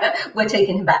 We're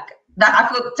taking him back." That, I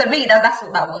feel, to me, that's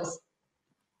what that was.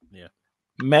 Yeah,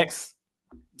 Mex,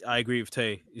 I agree with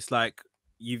Tay. It's like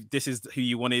this is who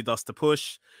you wanted us to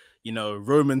push. You know,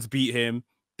 Romans beat him.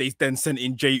 They then sent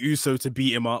in Jey Uso to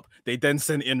beat him up. They then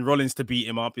sent in Rollins to beat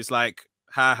him up. It's like,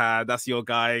 haha, that's your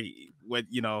guy. When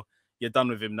you're done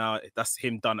with him now. That's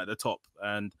him done at the top.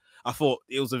 And I thought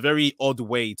it was a very odd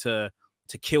way to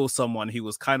kill someone who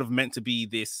was kind of meant to be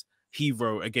this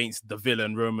hero against the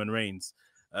villain Roman Reigns.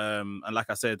 And like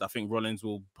I said, I think Rollins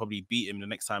will probably beat him the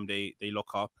next time they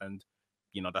lock up. And,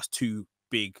 that's 2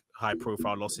 big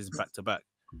high-profile losses back-to-back.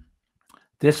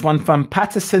 this one from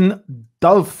Patterson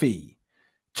Dolphy.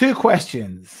 2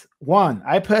 questions. 1,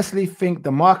 I personally think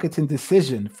the marketing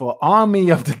decision for Army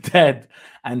of the Dead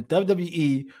and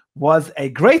WWE was a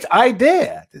great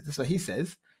idea. This is what he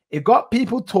says. It got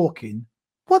people talking.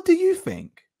 What do you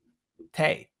think,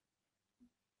 Tay?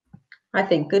 I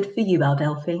think good for you,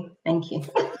 Aldelphi. Thank you.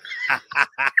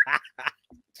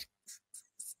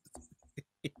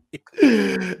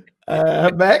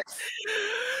 Max?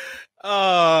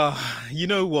 You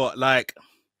know what? Like,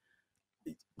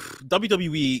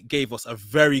 WWE gave us a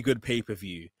very good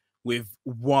pay-per-view with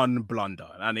 1 blunder.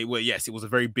 And it was a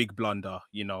very big blunder.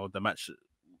 The match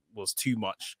was too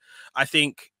much. I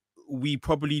think we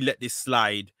probably let this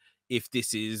slide if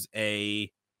this is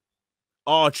a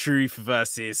R-Truth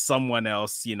versus someone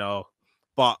else,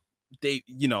 but they,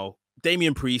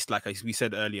 Damian Priest, like we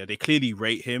said earlier, they clearly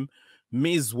rate him.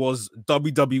 Miz was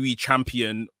WWE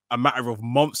champion a matter of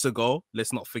months ago.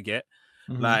 Let's not forget.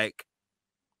 Like,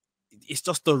 it's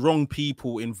just the wrong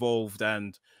people involved,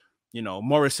 and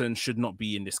Morrison should not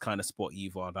be in this kind of spot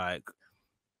either. Like,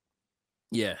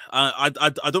 yeah, I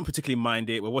don't particularly mind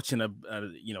it. We're watching a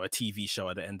TV show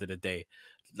at the end of the day.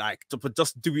 Like, but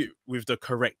just do it with the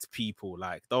correct people.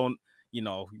 Like, don't,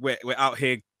 we're out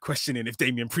here questioning if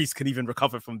Damian Priest can even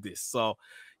recover from this. So,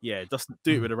 yeah, just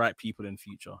do it with the right people in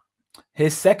future.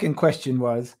 His second question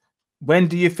was, when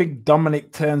do you think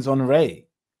Dominic turns on Ray?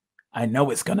 I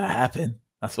know it's going to happen.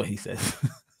 That's what he says.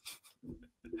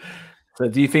 So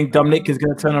do you think Dominic is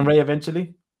going to turn on Ray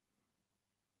eventually?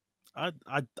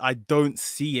 I don't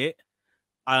see it.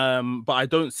 But I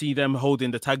don't see them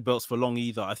holding the tag belts for long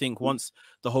either. I think once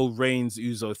the whole Reigns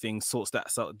Uso thing sorts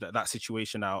that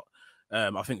situation out,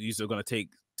 I think Uso are going to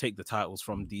take the titles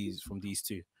from these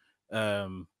 2.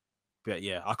 But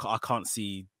yeah, I can't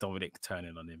see Dominic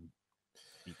turning on him.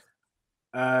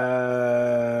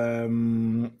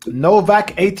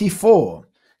 Novak 84.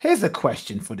 Here's a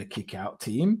question for the Kick Out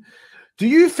team. Do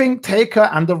you think Taker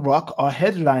and The Rock are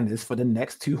headliners for the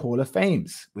next 2 Hall of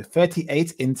Fames, with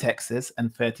 38 in Texas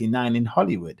and 39 in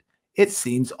Hollywood? It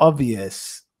seems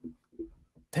obvious.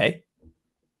 Tay?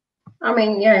 I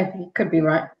mean, yeah, you could be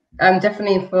right.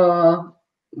 Definitely for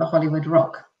the Hollywood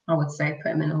Rock, I would say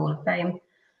put him in the Hall of Fame.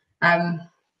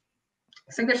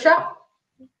 It's a good shot.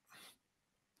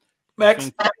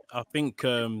 Max? I think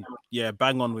yeah,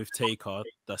 bang on with Taker.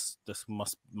 That's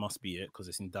must be it because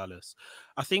it's in Dallas.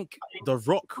 I think the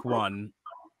Rock one,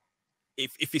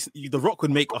 if it's the Rock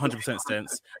would make 100%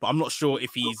 sense, but I'm not sure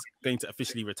if he's going to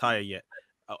officially retire yet.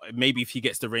 Maybe if he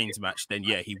gets the Reigns match, then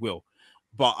yeah, he will.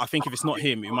 But I think if it's not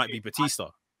him, it might be Batista,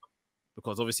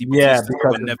 because obviously Batista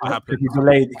would never happen.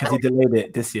 Because he delayed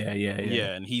it this year.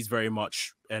 Yeah, and he's very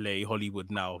much LA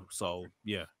Hollywood now. So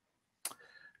yeah.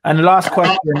 And last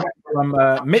question from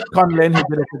Mick Conlin, who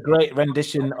did a great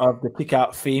rendition of the Kick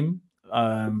Out theme,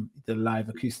 the live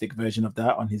acoustic version of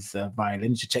that on his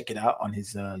violin. You should check it out on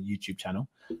his YouTube channel.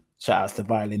 Shout out to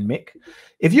Violin Mick.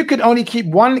 If you could only keep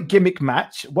one gimmick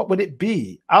match, what would it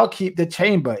be? I'll keep the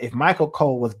Chamber if Michael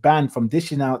Cole was banned from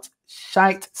dishing out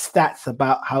shite stats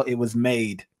about how it was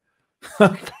made.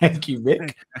 Thank you,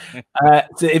 Rick.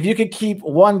 So if you could keep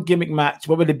one gimmick match,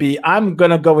 what would it be? I'm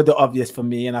gonna go with the obvious for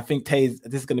me, and I think this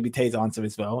is gonna be Tay's answer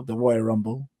as well. The Royal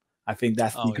Rumble. I think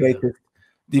that's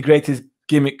the greatest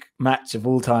gimmick match of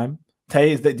all time.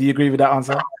 Tay, do you agree with that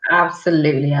answer?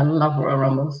 Absolutely, I love Royal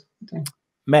Rumbles. Okay.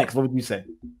 Max, what would you say?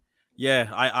 Yeah,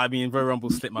 I mean, Royal Rumble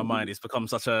slipped my mind. It's become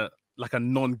such a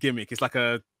non-gimmick. It's like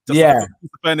a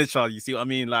furniture. You see what I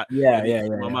mean? Like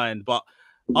my mind. But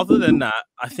other than that,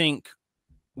 I think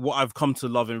what I've come to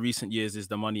love in recent years is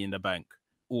the Money in the Bank.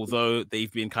 Although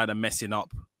they've been kind of messing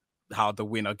up how the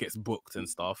winner gets booked and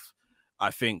stuff,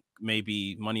 I think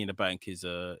maybe Money in the Bank is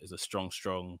a strong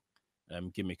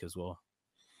gimmick as well.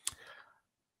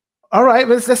 All right,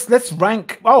 let's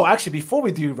rank. Oh, actually, before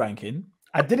we do ranking,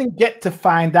 I didn't get to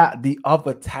find out the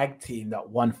other tag team that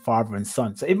won father and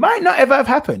son. So it might not ever have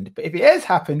happened, but if it has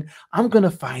happened, I'm going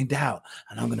to find out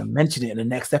and I'm going to mention it in the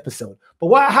next episode. But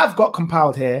what I have got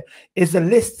compiled here is a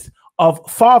list of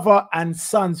father and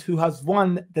sons who has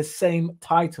won the same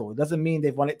title. It doesn't mean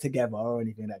they've won it together or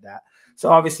anything like that. So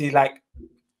obviously, like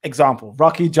example,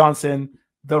 Rocky Johnson,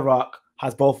 The Rock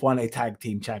has both won a tag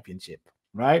team championship,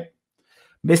 right?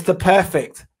 Mr.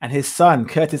 Perfect and his son,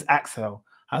 Curtis Axel,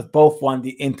 has both won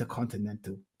the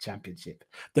Intercontinental Championship.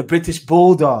 The British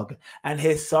Bulldog and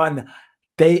his son,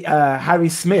 Harry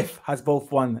Smith, has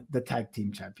both won the Tag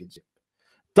Team Championship.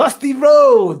 Dusty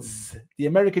Rhodes, the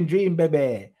American Dream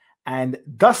baby, and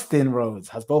Dustin Rhodes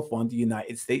has both won the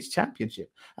United States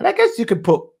Championship. And I guess you could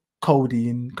put Cody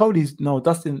in.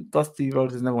 Dusty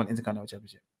Rhodes has never won Intercontinental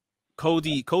Championship.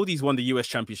 Cody's won the US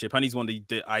Championship and he's won the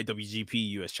IWGP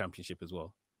US Championship as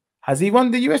well. Has he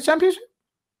won the US Championship?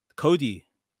 Cody.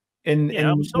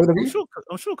 I'm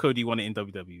sure Cody won it in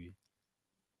WWE.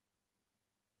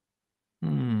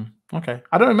 Okay,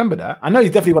 I don't remember that. I know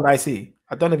he's definitely won IC.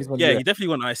 I don't know if he's won. Yeah, he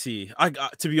definitely won IC. I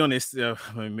to be honest,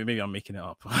 maybe I'm making it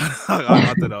up.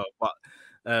 I don't know, but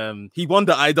he won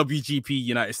the IWGP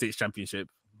United States Championship.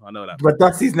 I know that. But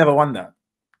Dusty's never won that.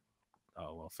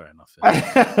 Oh well, fair enough.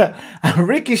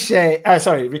 Rikishi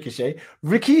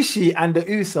and the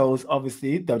Usos,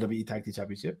 obviously WWE Tag Team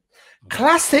Championship.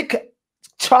 Classic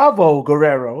Chavo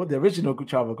Guerrero, the original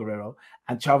Chavo Guerrero,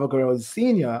 and Chavo Guerrero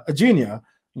Jr.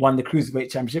 won the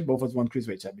Cruiserweight Championship. Both of us won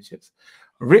Cruiserweight Championships.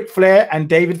 Ric Flair and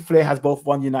David Flair has both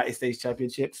won United States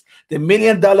Championships. The $1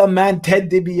 Million Man, Ted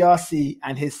DiBiase,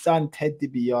 and his son, Ted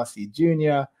DiBiase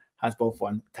Jr. has both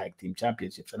won Tag Team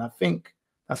Championships. And I think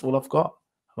that's all I've got.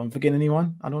 If I'm forgetting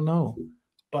anyone, I don't know.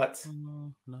 But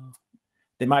no.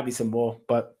 There might be some more.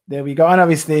 But there we go. And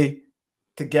obviously,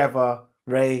 together,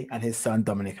 Ray and his son,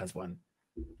 Dominic, has won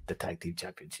the Tag Team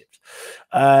Championships.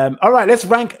 All right, let's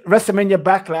rank WrestleMania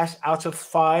Backlash out of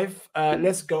 5.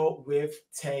 Let's go with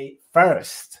Tay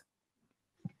first.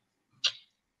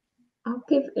 I'll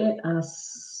give it a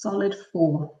solid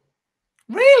 4.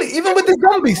 Really? Even with the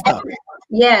zombie stuff?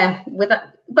 Yeah, with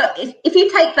that. But if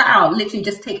you take that out, literally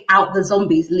just take out the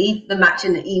zombies, leave the match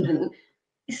in the even.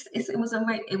 It was a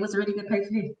really good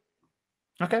pay-per-view.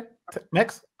 Okay,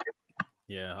 next.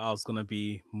 Yeah, I was gonna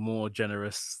be more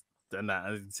generous than that.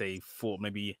 I'd say 4,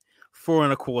 maybe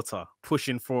 4.25,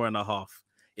 pushing 4.5.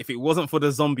 If it wasn't for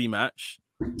the zombie match,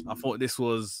 I thought this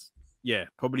was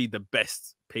probably the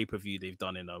best pay-per-view they've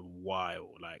done in a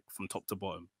while, like from top to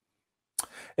bottom.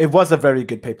 It was a very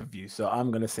good pay-per-view, so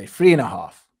I'm gonna say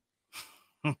 3.5.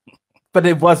 But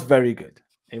it was very good.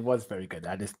 It was very good.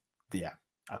 I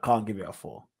can't give it a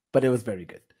 4, but it was very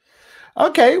good.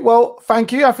 Okay, well,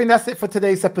 thank you. I think that's it for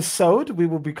today's episode. We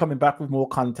will be coming back with more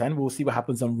content. We'll see what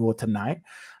happens on Raw tonight.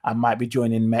 I might be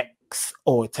joining Mex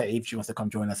or Tay if she wants to come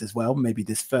join us as well, maybe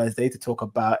this Thursday to talk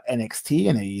about NXT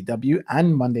and AEW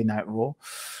and Monday Night Raw.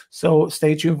 So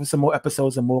stay tuned for some more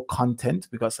episodes and more content.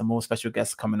 We got some more special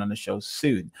guests coming on the show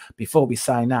soon. Before we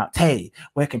sign out, Tay,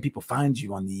 where can people find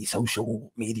you on the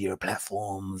social media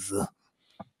platforms?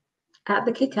 At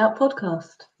the Kick Out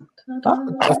Podcast.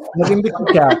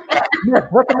 Yeah,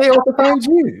 where can they also find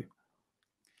you?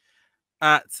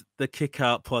 At the Kick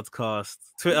Out Podcast,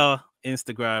 Twitter,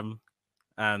 Instagram,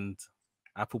 and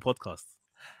Apple Podcasts.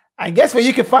 And guess where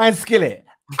you can find Skillit?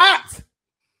 At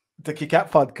the Kick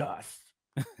Out Podcast.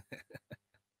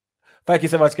 Thank you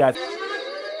so much, guys.